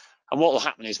 And what will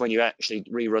happen is when you actually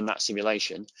rerun that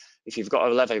simulation, if you've got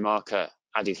a levee marker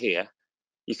added here,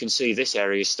 you can see this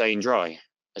area is staying dry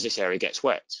as this area gets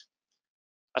wet.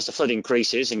 As the flood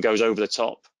increases and goes over the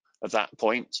top of that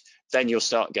point, then you'll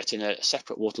start getting a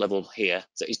separate water level here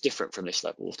that is different from this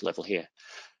water level here.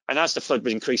 And as the flood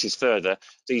increases further,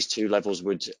 these two levels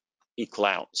would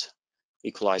equalize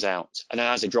out. And then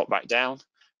as they drop back down,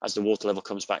 as the water level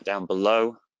comes back down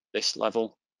below this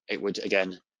level, it would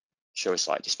again show a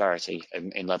slight disparity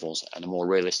in levels and a more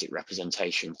realistic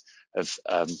representation of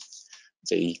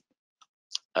the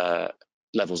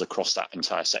levels across that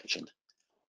entire section.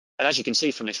 And as you can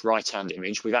see from this right-hand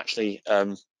image, we've actually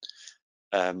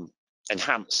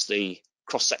enhanced the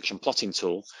cross-section plotting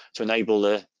tool to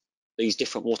enable these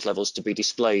different water levels to be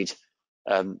displayed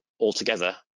all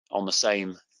together on the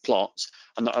same plot.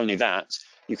 And not only that,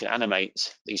 you can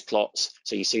animate these plots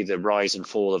so you see the rise and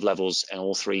fall of levels in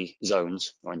all three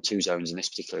zones, or in two zones in this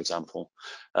particular example,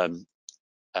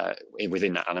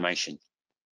 within that animation.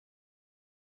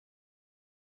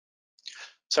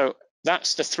 So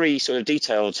that's the three sort of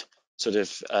detailed sort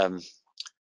of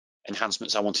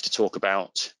enhancements I wanted to talk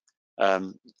about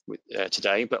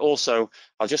today, but also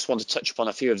I just want to touch upon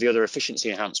a few of the other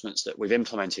efficiency enhancements that we've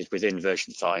implemented within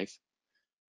version 5.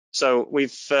 So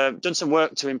we've done some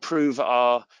work to improve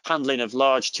our handling of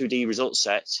large 2D result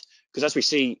sets, because as we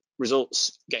see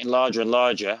results getting larger and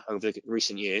larger over the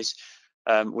recent years,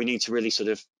 we need to really sort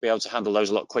of be able to handle those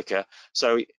a lot quicker.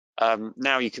 So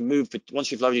now you can move,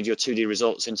 once you've loaded your 2D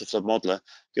results into Flood Modeler,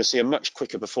 you'll see a much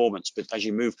quicker performance, but as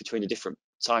you move between the different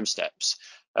time steps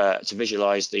to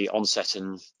visualize the onset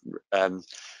and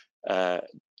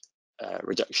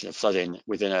reduction of flooding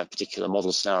within a particular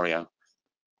model scenario.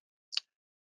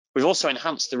 We've also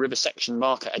enhanced the river section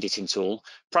marker editing tool.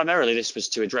 Primarily, this was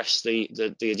to address the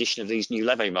addition of these new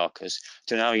levee markers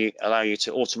to allow you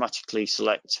to automatically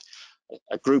select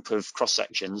a group of cross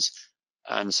sections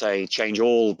and say change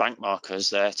all bank markers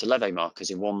there to levee markers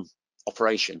in one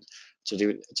operation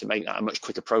to make that a much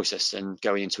quicker process than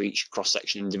going into each cross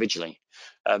section individually.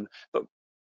 But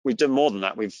we've done more than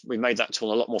that. We've made that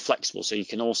tool a lot more flexible, so you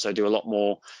can also do a lot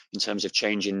more in terms of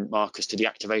changing markers to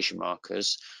deactivation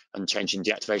markers and changing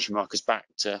deactivation markers back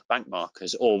to bank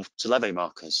markers or to levee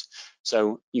markers.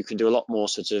 So you can do a lot more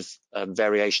sort of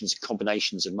variations and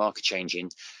combinations of marker changing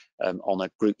on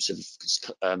groups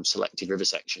of selected river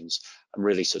sections and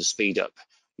really sort of speed up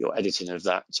your editing of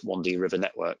that 1D river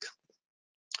network.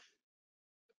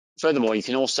 Furthermore, you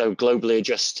can also globally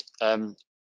adjust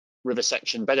river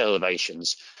section bed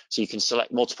elevations. So you can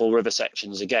select multiple river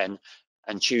sections again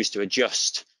and choose to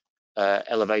adjust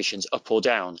elevations up or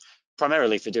down,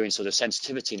 primarily for doing sort of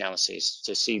sensitivity analysis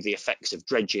to see the effects of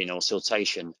dredging or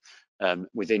siltation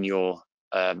within your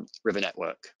river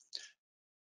network.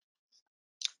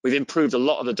 We've improved a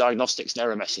lot of the diagnostics and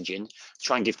error messaging to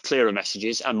try and give clearer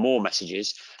messages and more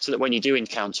messages so that when you do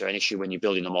encounter an issue when you're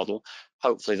building a model,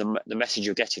 hopefully the message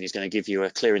you're getting is going to give you a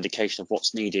clear indication of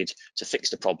what's needed to fix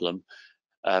the problem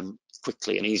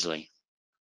quickly and easily.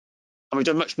 And we've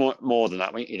done much more than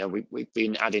that. We've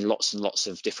been adding lots and lots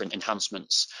of different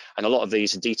enhancements, and a lot of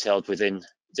these are detailed within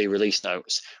the release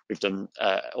notes. We've done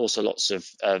also lots of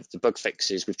the bug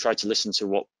fixes. We've tried to listen to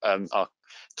what our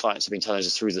clients have been telling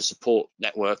us through the support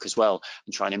network as well,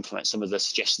 and try and implement some of the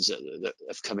suggestions that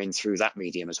have come in through that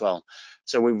medium as well.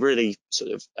 So we really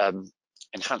sort of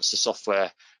enhanced the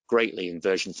software greatly in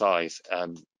version 5.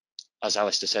 As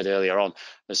Alistair said earlier on,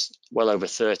 there's well over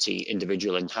 30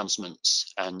 individual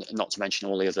enhancements, and not to mention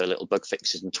all the other little bug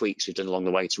fixes and tweaks we've done along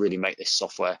the way to really make this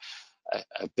software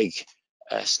a big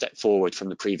step forward from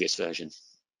the previous version.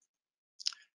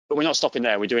 But we're not stopping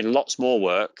there. We're doing lots more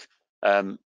work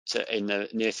in the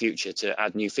near future to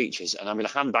add new features. And I'm going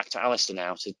to hand back to Alistair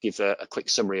now to give a quick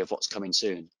summary of what's coming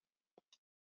soon.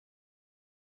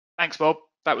 Thanks, Bob.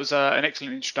 That was an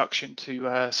excellent introduction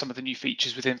to some of the new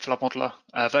features within Flood Modeler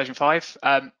version 5.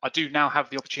 I do now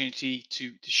have the opportunity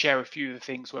to share a few of the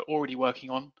things we're already working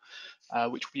on,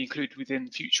 which will be included within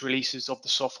future releases of the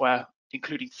software,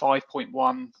 including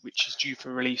 5.1, which is due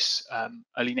for release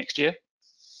early next year.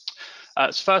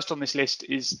 So first on this list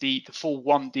is the full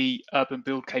 1D urban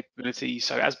build capability.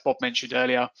 So as Bob mentioned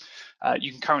earlier,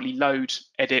 you can currently load,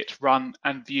 edit, run,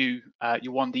 and view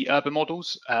your 1D urban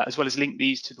models, as well as link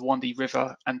these to the 1D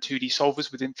river and 2D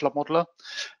solvers within Flood Modeler.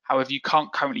 However, you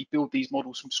can't currently build these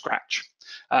models from scratch.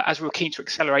 As we were keen to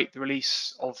accelerate the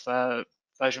release of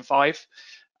version 5,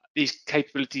 these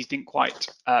capabilities didn't quite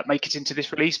make it into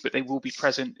this release, but they will be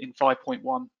present in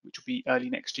 5.1, which will be early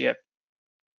next year.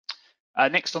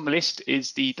 Next on the list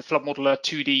is the Flood Modeler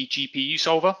 2D GPU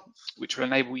solver, which will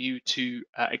enable you to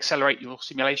accelerate your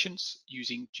simulations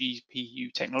using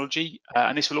GPU technology,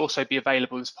 and this will also be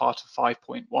available as part of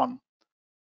 5.1.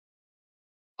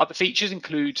 Other features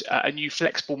include a new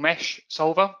flexible mesh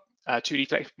solver, 2D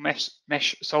flexible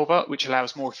mesh solver, which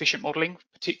allows more efficient modeling,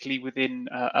 particularly within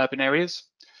urban areas.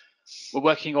 We're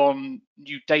working on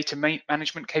new data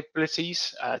management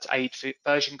capabilities to aid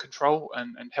version control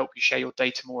and help you share your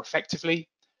data more effectively.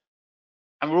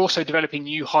 And we're also developing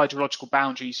new hydrological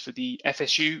boundaries for the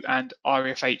FSU and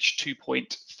RFH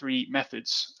 2.3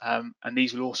 methods, and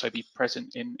these will also be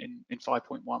present in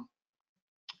 5.1.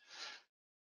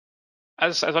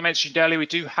 As I mentioned earlier, we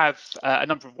do have a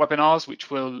number of webinars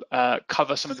which will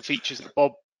cover some of the features that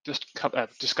Bob just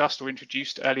discussed or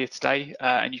introduced earlier today,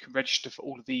 and you can register for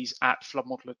all of these at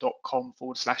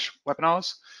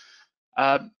floodmodeler.com/webinars.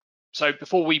 So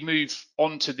before we move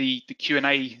on to the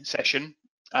Q&A session,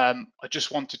 I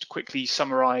just wanted to quickly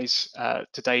summarize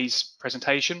today's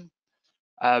presentation.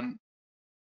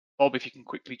 Bob, if you can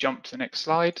quickly jump to the next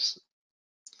slide.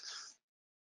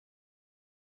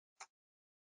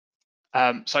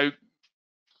 So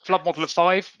Flood Modeler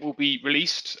 5 will be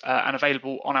released and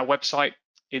available on our website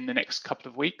in the next couple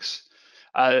of weeks.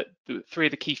 Three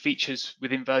of the key features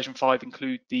within version 5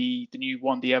 include the new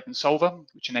 1D urban solver,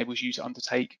 which enables you to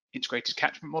undertake integrated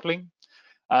catchment modeling,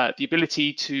 the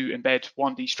ability to embed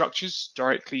 1D structures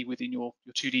directly within your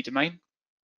 2D domain,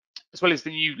 as well as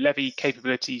the new levee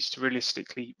capabilities to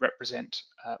realistically represent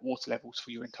water levels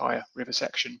for your entire river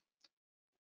section.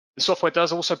 The software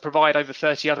does also provide over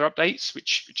 30 other updates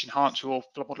which enhance your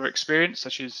Flood Modeler experience,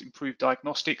 such as improved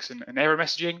diagnostics and error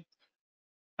messaging.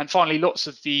 And finally, lots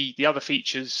of the other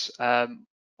features are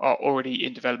already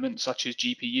in development, such as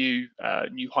GPU,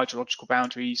 new hydrological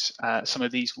boundaries. Some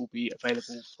of these will be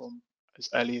available from as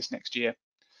early as next year.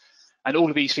 And all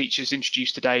of these features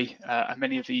introduced today, and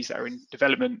many of these that are in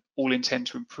development, all intend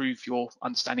to improve your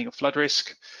understanding of flood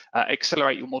risk,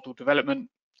 accelerate your model development,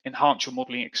 enhance your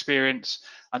modeling experience,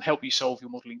 and help you solve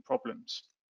your modeling problems.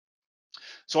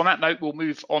 So on that note, we'll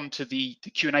move on to the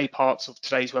Q&A parts of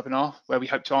today's webinar, where we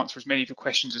hope to answer as many of your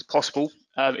questions as possible.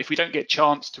 If we don't get a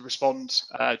chance to respond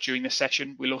during this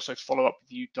session, we'll also follow up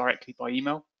with you directly by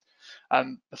email.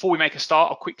 Before we make a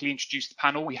start, I'll quickly introduce the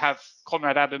panel. We have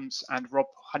Conrad Adams and Rob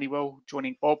Honeywell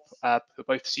joining Bob, who are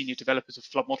both senior developers of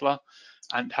Flood Modeler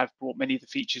and have brought many of the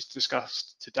features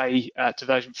discussed today to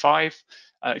version 5.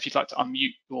 If you'd like to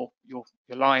unmute your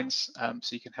lines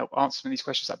so you can help answer some of these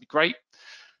questions, that'd be great.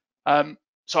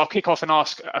 So I'll kick off and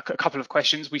ask a couple of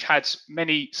questions. We've had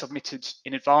many submitted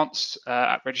in advance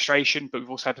at registration, but we've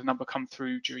also had a number come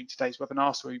through during today's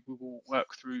webinar, so we will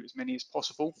work through as many as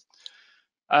possible.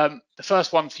 The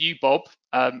first one for you, Bob,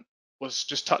 was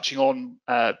just touching on,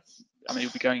 I mean,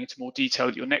 you'll be going into more detail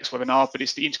at your next webinar, but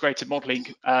it's the integrated modeling.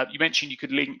 You mentioned you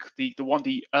could link the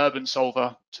 1D urban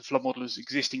solver to Flood Modeler's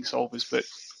existing solvers, but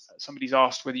somebody's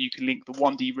asked whether you can link the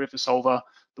 1D river solver,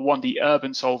 the 1D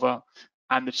urban solver,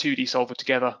 and the 2D solver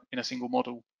together in a single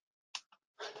model.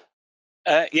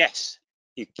 Yes,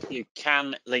 you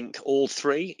can link all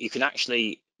three. You can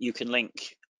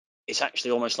link. It's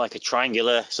actually almost like a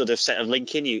triangular sort of set of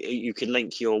linking. You can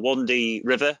link your 1D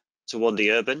river to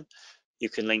 1D urban. you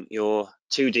can link your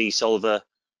 2D solver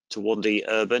to 1D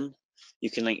urban. You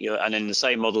can link and in the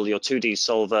same model, your 2D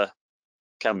solver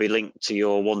can be linked to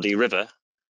your 1D river.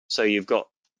 So you've got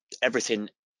everything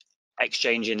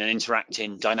exchanging and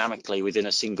interacting dynamically within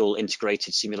a single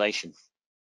integrated simulation.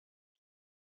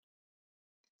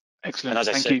 Excellent. And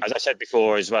Thank you. as I said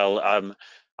before as well,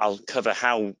 I'll cover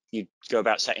how you go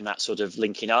about setting that sort of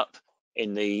linking up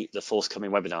in the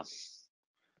forthcoming webinar.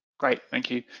 Great. Thank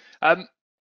you.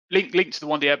 Link to the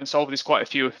 1D Urban Solver. There's quite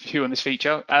a few on this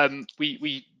feature.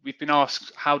 We've been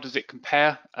asked, how does it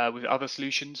compare with other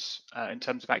solutions in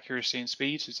terms of accuracy and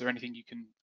speed? Is there anything you can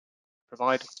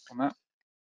provide on that?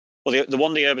 Well, the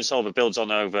 1D Urban Solver builds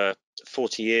on over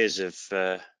 40 years of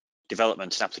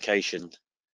development and application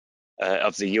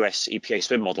of the US EPA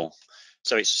swim model.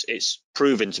 So it's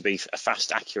proven to be a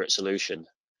fast, accurate solution.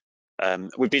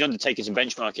 We've been undertaking some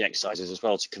benchmarking exercises as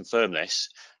well to confirm this,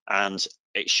 and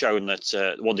it's shown that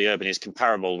 1D Urban is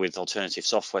comparable with alternative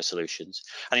software solutions,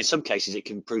 and in some cases it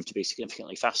can prove to be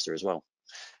significantly faster as well.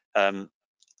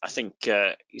 I think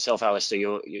yourself, Alistair,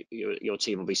 your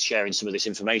team will be sharing some of this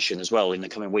information as well in the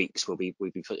coming weeks. We'll be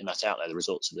putting that out there, the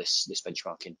results of this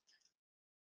benchmarking.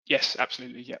 Yes,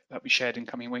 absolutely. Yeah, that'll be shared in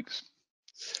coming weeks.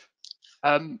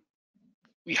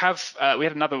 We had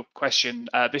another question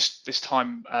this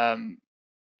time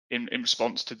in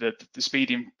response to the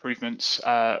speed improvements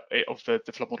of the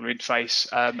flood model interface,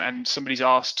 and somebody's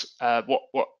asked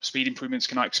what speed improvements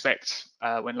can I expect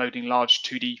when loading large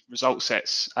 2D result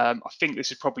sets. I think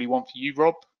this is probably one for you,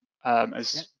 Rob,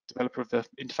 as developer of the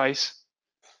interface.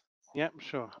 Yeah,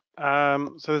 sure.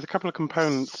 So there's a couple of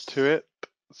components to it.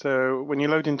 So when you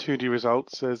load in 2D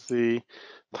results, there's the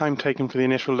time taken for the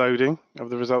initial loading of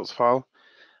the results file,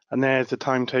 and there's the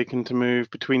time taken to move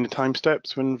between the time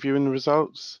steps when viewing the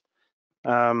results.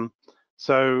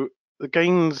 So the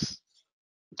gains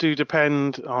do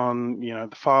depend on the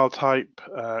file type,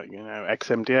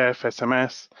 XMDF,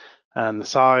 SMS, and the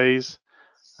size.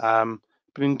 But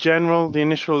in general, the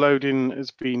initial loading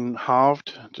has been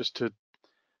halved, just to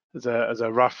as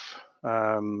a rough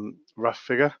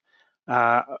figure,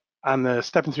 and the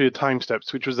stepping through the time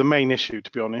steps, which was the main issue,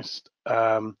 to be honest,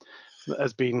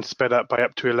 has been sped up by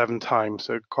up to 11 times,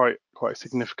 so quite a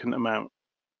significant amount.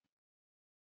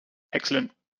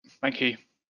 Excellent, thank you.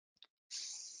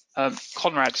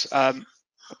 Conrad, I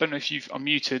don't know if you've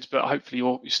unmuted, but hopefully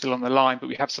you're still on the line, but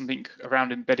we have something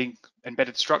around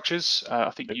embedded structures.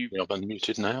 I think you... I've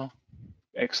unmuted now.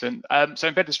 Excellent. So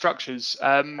embedded structures,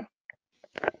 I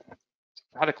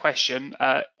had a question.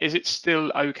 Is it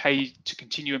still okay to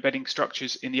continue embedding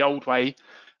structures in the old way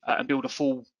and build a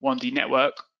full 1D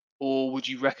network, or would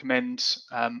you recommend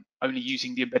only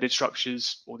using the embedded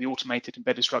structures or the automated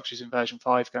embedded structures in version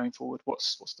 5 going forward?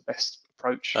 What's the best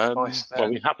approach? Advice there? Well,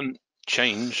 we haven't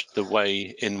changed the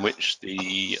way in which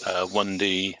the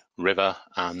 1D river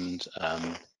and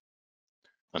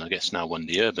I guess now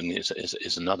 1D urban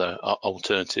is another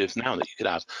alternative now that you could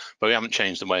have, but we haven't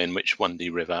changed the way in which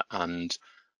 1D river and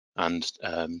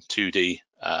 2D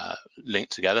link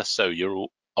together. So your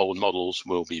old models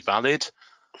will be valid.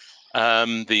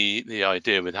 The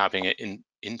idea with having it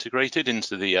integrated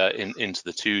into the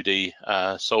 2D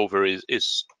solver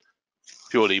is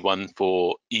purely one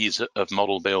for ease of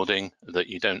model building, that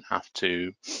you don't have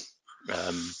to,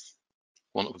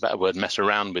 want of a better word, mess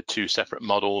around with two separate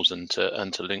models and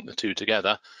to link the two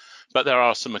together. But there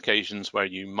are some occasions where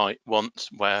you might want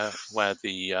where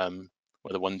the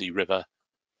 1D river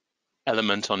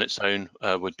element on its own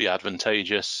would be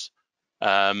advantageous.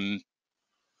 The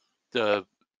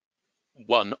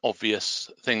one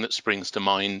obvious thing that springs to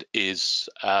mind is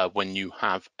when you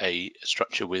have a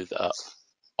structure with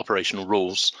operational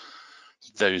rules.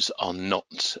 Those are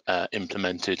not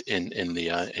implemented in the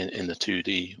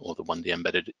 2D or the 1D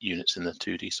embedded units in the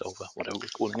 2D solver, whatever we're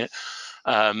calling it.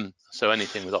 So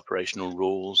anything with operational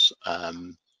rules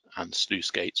and sluice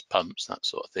gates, pumps, that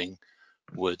sort of thing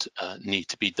would need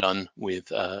to be done with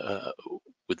a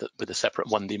separate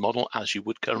 1D model, as you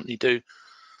would currently do.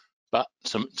 But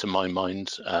to my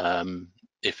mind,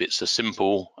 if it's a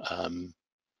simple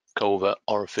culvert,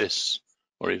 orifice,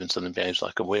 or even something behaves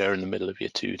like a weir in the middle of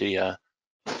your 2D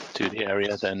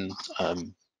area, then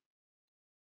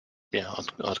yeah,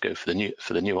 I'd go for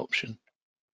the new option.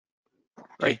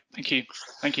 Great, thank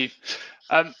you.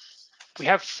 We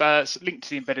have linked to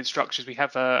the embedded structures. We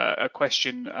have a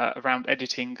question around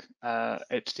editing the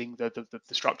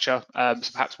structure.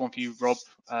 So perhaps one for you, Rob,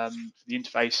 for the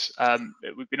interface.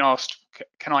 We've been asked,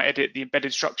 can I edit the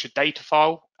embedded structure data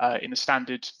file in a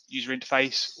standard user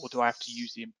interface, or do I have to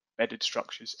use the embedded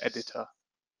structures editor?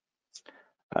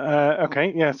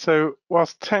 Okay, yeah, so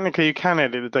whilst technically you can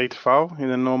edit the data file in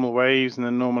the normal way using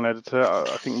the normal editor,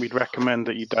 I think we'd recommend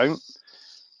that you don't.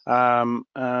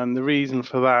 And the reason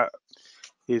for that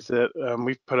is that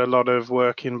we've put a lot of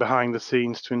work in behind the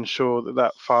scenes to ensure that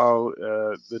that file,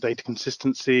 the data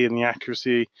consistency and the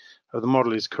accuracy of the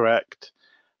model is correct.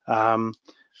 So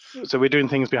we're doing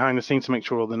things behind the scenes to make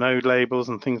sure all the node labels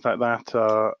and things like that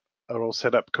are all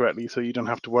set up correctly, so you don't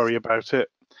have to worry about it.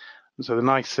 And so the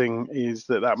nice thing is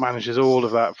that that manages all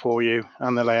of that for you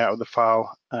and the layout of the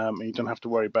file. You don't have to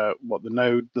worry about what the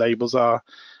node labels are.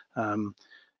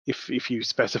 If you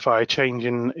specify a change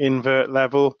in invert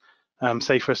level,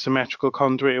 say for a symmetrical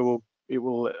conduit, it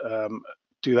will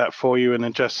do that for you and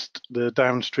adjust the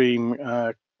downstream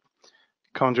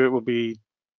conduit will be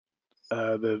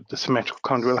the symmetrical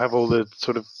conduit will have all the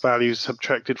sort of values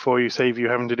subtracted for you, save you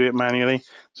having to do it manually.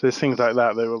 So there's things like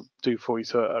that that will do for you.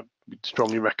 So I would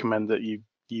strongly recommend that you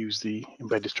use the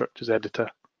embedded structures editor.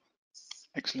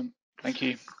 Excellent, thank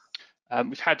you.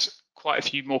 We've had quite a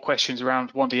few more questions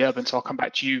around 1D Urban, so I'll come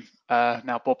back to you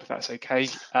now, Bob, if that's okay.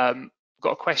 We've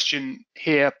got a question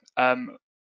here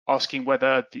asking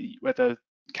whether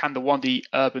can the 1D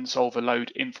Urban solver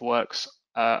load InfoWorks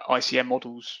ICM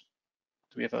models.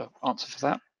 Do we have an answer for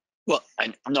that? Well,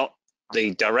 and not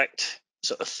the direct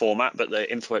sort of format, but the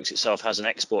InfoWorks itself has an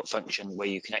export function where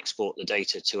you can export the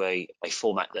data to a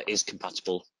format that is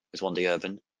compatible with 1D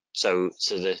Urban. So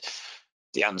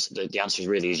the answer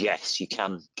really is yes, you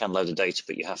can load the data,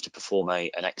 but you have to perform an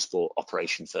export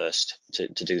operation first to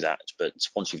do that. But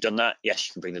once you've done that, yes,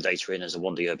 you can bring the data in as a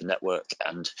 1D Urban network,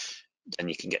 and then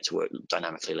you can get to work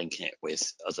dynamically linking it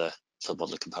with other flood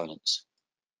modeler components.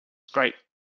 Great,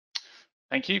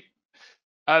 thank you.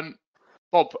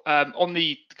 Bob, on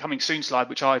the coming soon slide,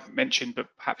 which I mentioned, but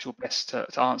perhaps you're best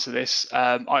to answer this,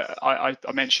 I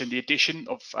mentioned the addition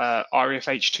of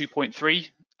RFH 2.3.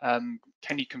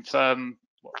 Can you confirm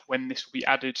when this will be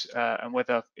added and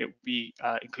whether it will be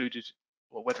included,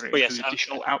 or whether it includes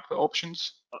additional output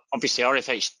options? Obviously,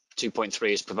 RFH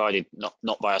 2.3 is provided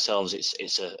not by ourselves.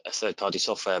 It's a third-party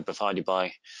software provided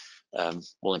by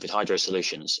Wallingford Hydro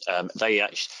Solutions.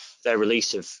 Their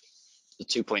release of the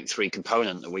 2.3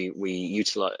 component that we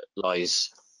utilize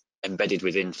embedded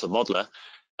within Flood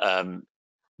Modeler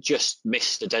just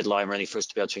missed the deadline really for us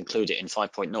to be able to include it in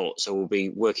 5.0. So we'll be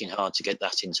working hard to get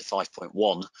that into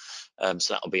 5.1.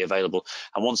 So that'll be available.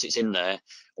 And once it's in there,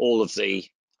 all of the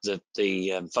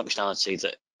functionality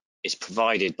that is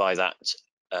provided by that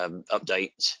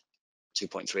update,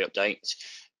 2.3 update,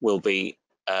 will be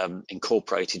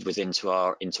incorporated into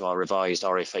our revised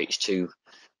RFH2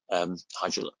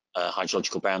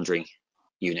 hydrological boundary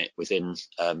unit within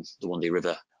the Wandee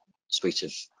River suite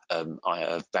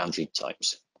of boundary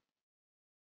types.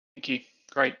 Thank you.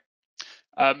 Great.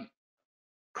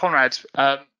 Conrad,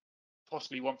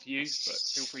 possibly one for you, but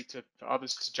feel free for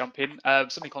others to jump in.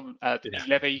 Something on the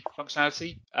levy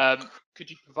functionality. Could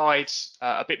you provide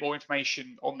a bit more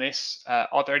information on this?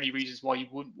 Are there any reasons why you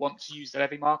wouldn't want to use the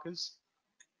levy markers?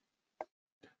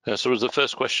 So was the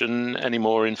first question any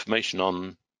more information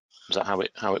on, is that how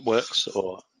it works,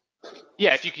 or?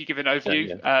 Yeah, if you could give an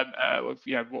overview of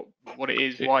what it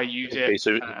is, why you use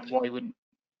it, and why you wouldn't.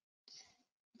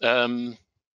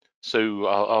 So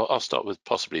I'll start with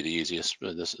possibly the easiest,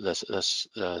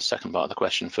 the second part of the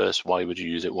question first. Why would you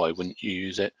use it? Why wouldn't you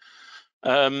use it?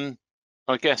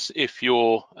 I guess if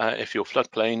your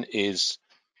floodplain is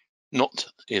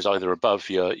either above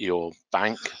your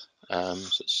bank, so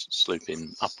it's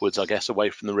sloping upwards, I guess,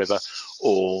 away from the river,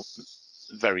 or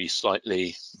very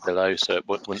slightly below, so it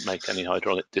wouldn't make any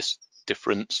hydraulic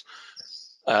difference,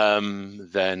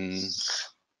 then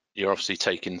you're obviously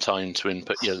taking time to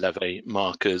input your levy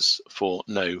markers for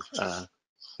no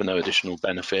additional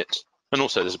benefit. And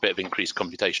also there's a bit of increased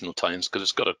computational times because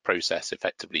it's got to process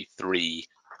effectively 3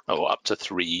 or up to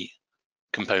 3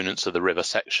 components of the river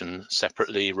section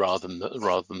separately rather than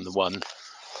the one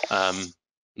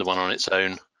on its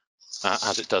own,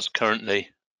 as it does currently.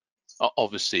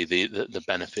 Obviously the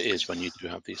benefit is when you do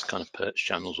have these kind of perch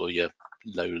channels or your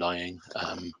low-lying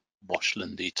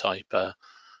washlandy type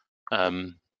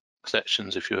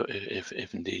sections,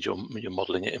 if indeed you're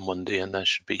modeling it in 1D, and there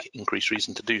should be increased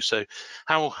reason to do so.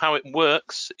 How it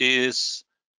works is,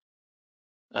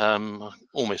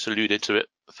 almost alluded to it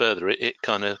further, it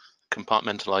kind of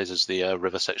compartmentalizes the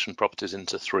river section properties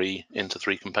into three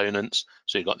components.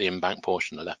 So you've got the in-bank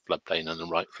portion, the left floodplain, and the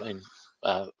right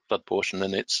flood portion,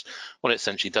 and what it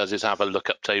essentially does is have a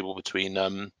lookup table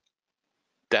between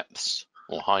depths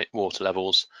or height water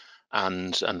levels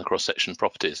and the cross-section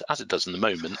properties, as it does in the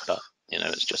moment, but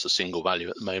it's just a single value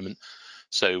at the moment.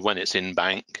 So when it's in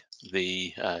bank,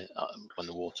 the when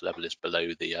the water level is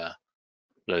below the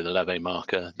levee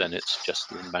marker, then it's just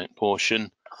the in-bank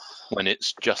portion. When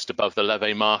it's just above the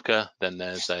levee marker, then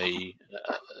there's a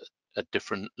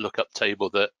different lookup table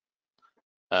that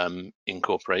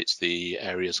incorporates the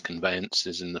area's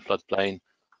conveyances in the floodplain.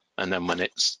 And then when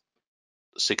it's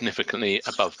significantly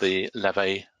above the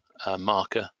levee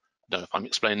marker, I don't know if I'm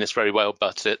explaining this very well,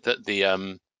 but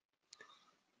the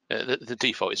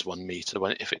default is 1 meter.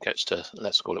 If it gets to,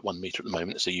 let's call it 1 meter at the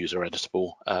moment, it's a user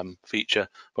editable feature.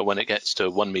 But when it gets to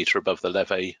 1 meter above the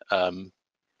levee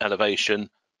elevation,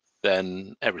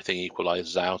 then everything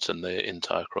equalizes out and the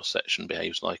entire cross section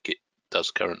behaves like it does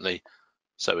currently.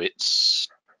 So it's,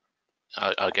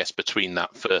 I guess, between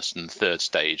that first and third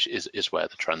stage is where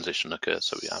the transition occurs.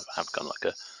 So we have kind of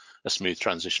like a smooth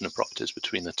transition of properties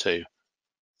between the two.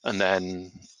 And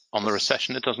then on the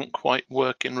recession, it doesn't quite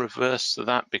work in reverse to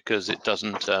that, because it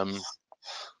doesn't, because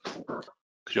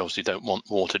you obviously don't want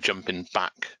water jumping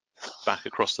back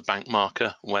across the bank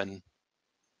marker when,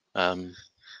 so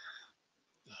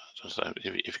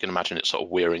if you can imagine it sort of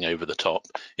wearing over the top,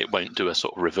 it won't do a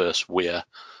sort of reverse weir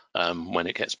when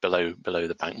it gets below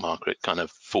the bank marker. It kind of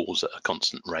falls at a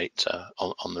constant rate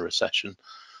on the recession.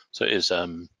 So it is,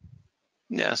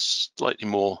 slightly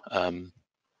more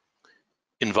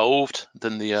involved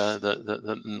than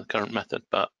the current method,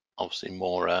 but obviously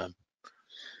more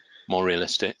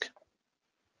realistic.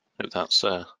 Hope that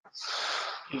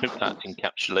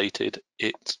encapsulated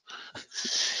it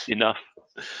enough.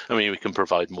 I mean, we can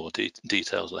provide more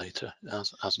details later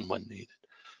as and when needed.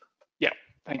 Yeah,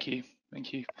 thank you.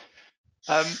 We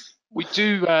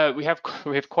have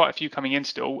quite a few coming in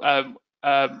still.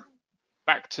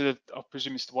 Back to, I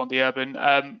presume it's the 1D Urban.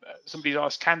 Somebody's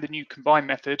asked, can the new combine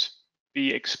method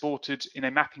be exported in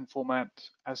a mapping format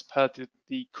as per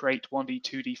the create 1D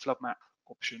 2D flood map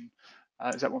option?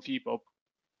 Is that one for you, Bob?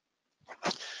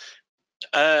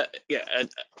 Yeah,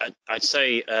 I'd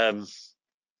say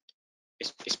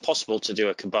it's possible to do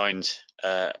a combined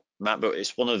map, but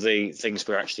it's one of the things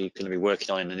we're actually going to be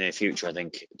working on in the near future, I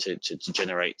think, to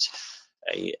generate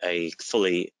a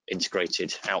fully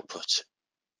integrated output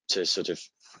to sort of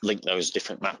link those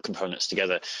different map components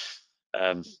together.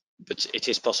 But it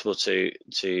is possible to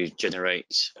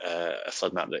generate a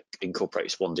flood map that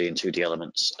incorporates 1D and 2D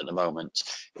elements at the moment.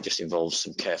 It just involves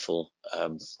some careful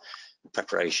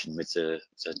preparation with the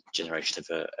generation of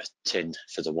a tin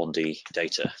for the 1D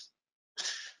data.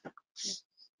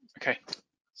 Okay,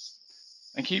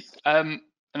 thank you.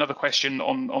 Another question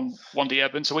on 1D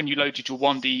Urban. So when you loaded your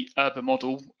 1D Urban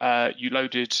model, you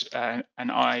loaded an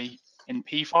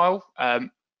INP file.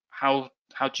 How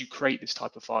do you create this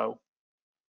type of file?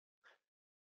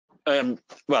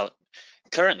 Well,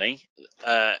 currently,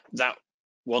 that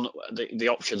one, the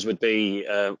options would be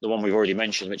the one we've already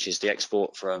mentioned, which is the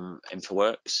export from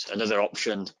InfoWorks. Another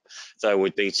option, though,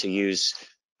 would be to use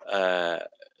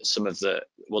some of the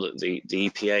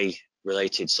EPA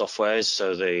related softwares,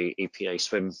 so the EPA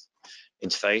SWIM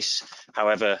interface.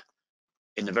 However,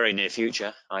 in the very near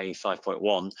future, i.e.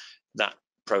 5.1, that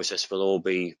process will all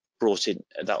be brought in.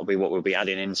 That will be what we'll be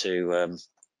adding into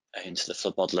the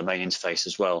Flood Modeler main interface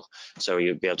as well. So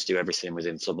you'll be able to do everything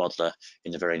within Flood Modeler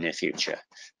in the very near future.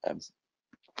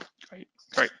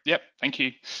 Great. Yep. Thank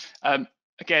you.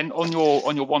 Again, on your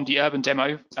 1D Urban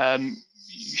demo,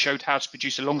 you showed how to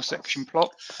produce a long section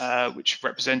plot, which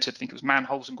represented, I think it was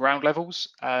manholes and ground levels.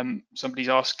 Somebody's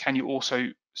asked, can you also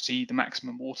see the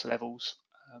maximum water levels?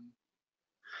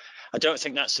 I don't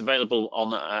think that's available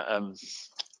on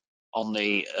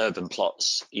the urban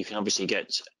plots. You can obviously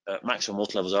get maximum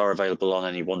water levels are available on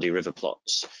any 1D river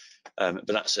plots, but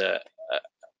that's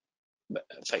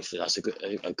effectively that's a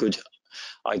good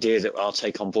idea that I'll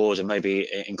take on board and maybe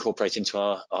incorporate into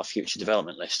our future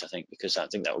development list, I think, because I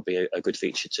think that would be a good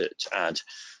feature to add.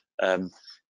 I'm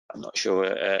not sure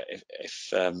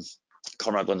if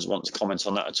Conrad wants to comment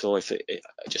on that at all,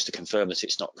 just to confirm that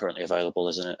it's not currently available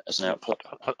as an output.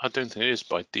 I don't think it is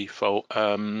by default.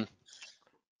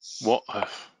 What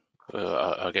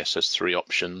I guess there's three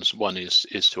options. One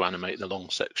is to animate the long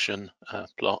section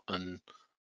plot, and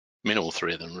I mean all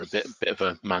three of them are a bit of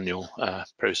a manual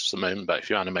process at the moment. But if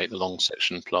you animate the long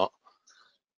section plot,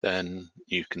 then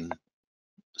you can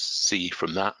see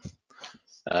from that.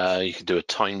 You can do a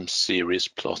time series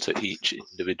plot at each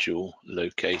individual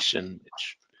location,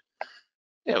 which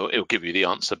it'll give you the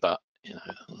answer, but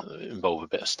involve a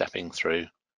bit of stepping through.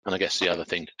 And I guess the other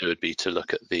thing to do would be to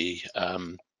look at the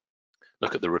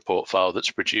report file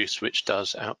that's produced, which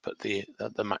does output the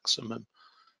maximum.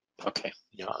 Okay.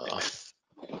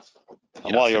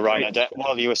 And while you're writing it down,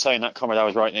 while you were saying that, Comrade, I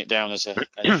was writing it down as a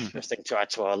thing to add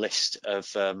to our list of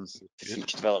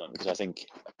future development, because I think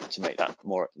to make that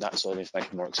sort of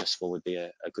information more accessible would be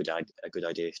a good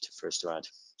idea for us to add.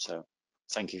 So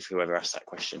thank you for whoever asked that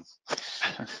question.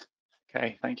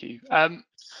 Okay, thank you.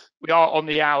 We are on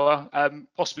the hour.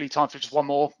 Possibly time for just one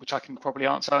more, which I can probably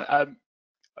answer.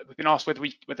 We've been asked whether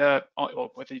you can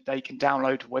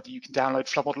download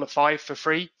Flood Modeler 5 for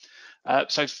free.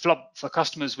 So for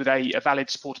customers with a valid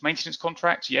support maintenance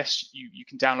contract, yes, you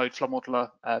can download Flood Modeler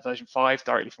version 5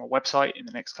 directly from our website in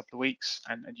the next couple of weeks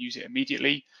and use it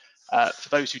immediately. For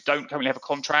those who don't currently have a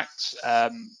contract,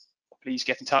 please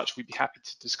get in touch. We'd be happy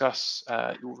to discuss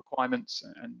your requirements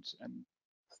and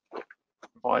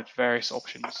provide various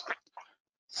options.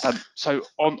 So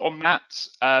on that,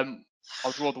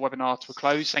 I'll draw the webinar to a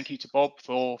close. Thank you to Bob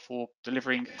for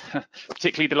delivering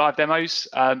particularly the live demos.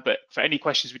 But for any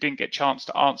questions we didn't get a chance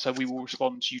to answer, we will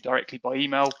respond to you directly by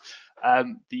email.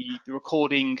 The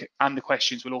recording and the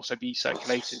questions will also be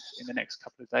circulated in the next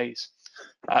couple of days.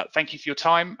 Thank you for your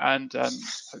time, and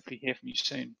hopefully hear from you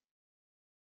soon.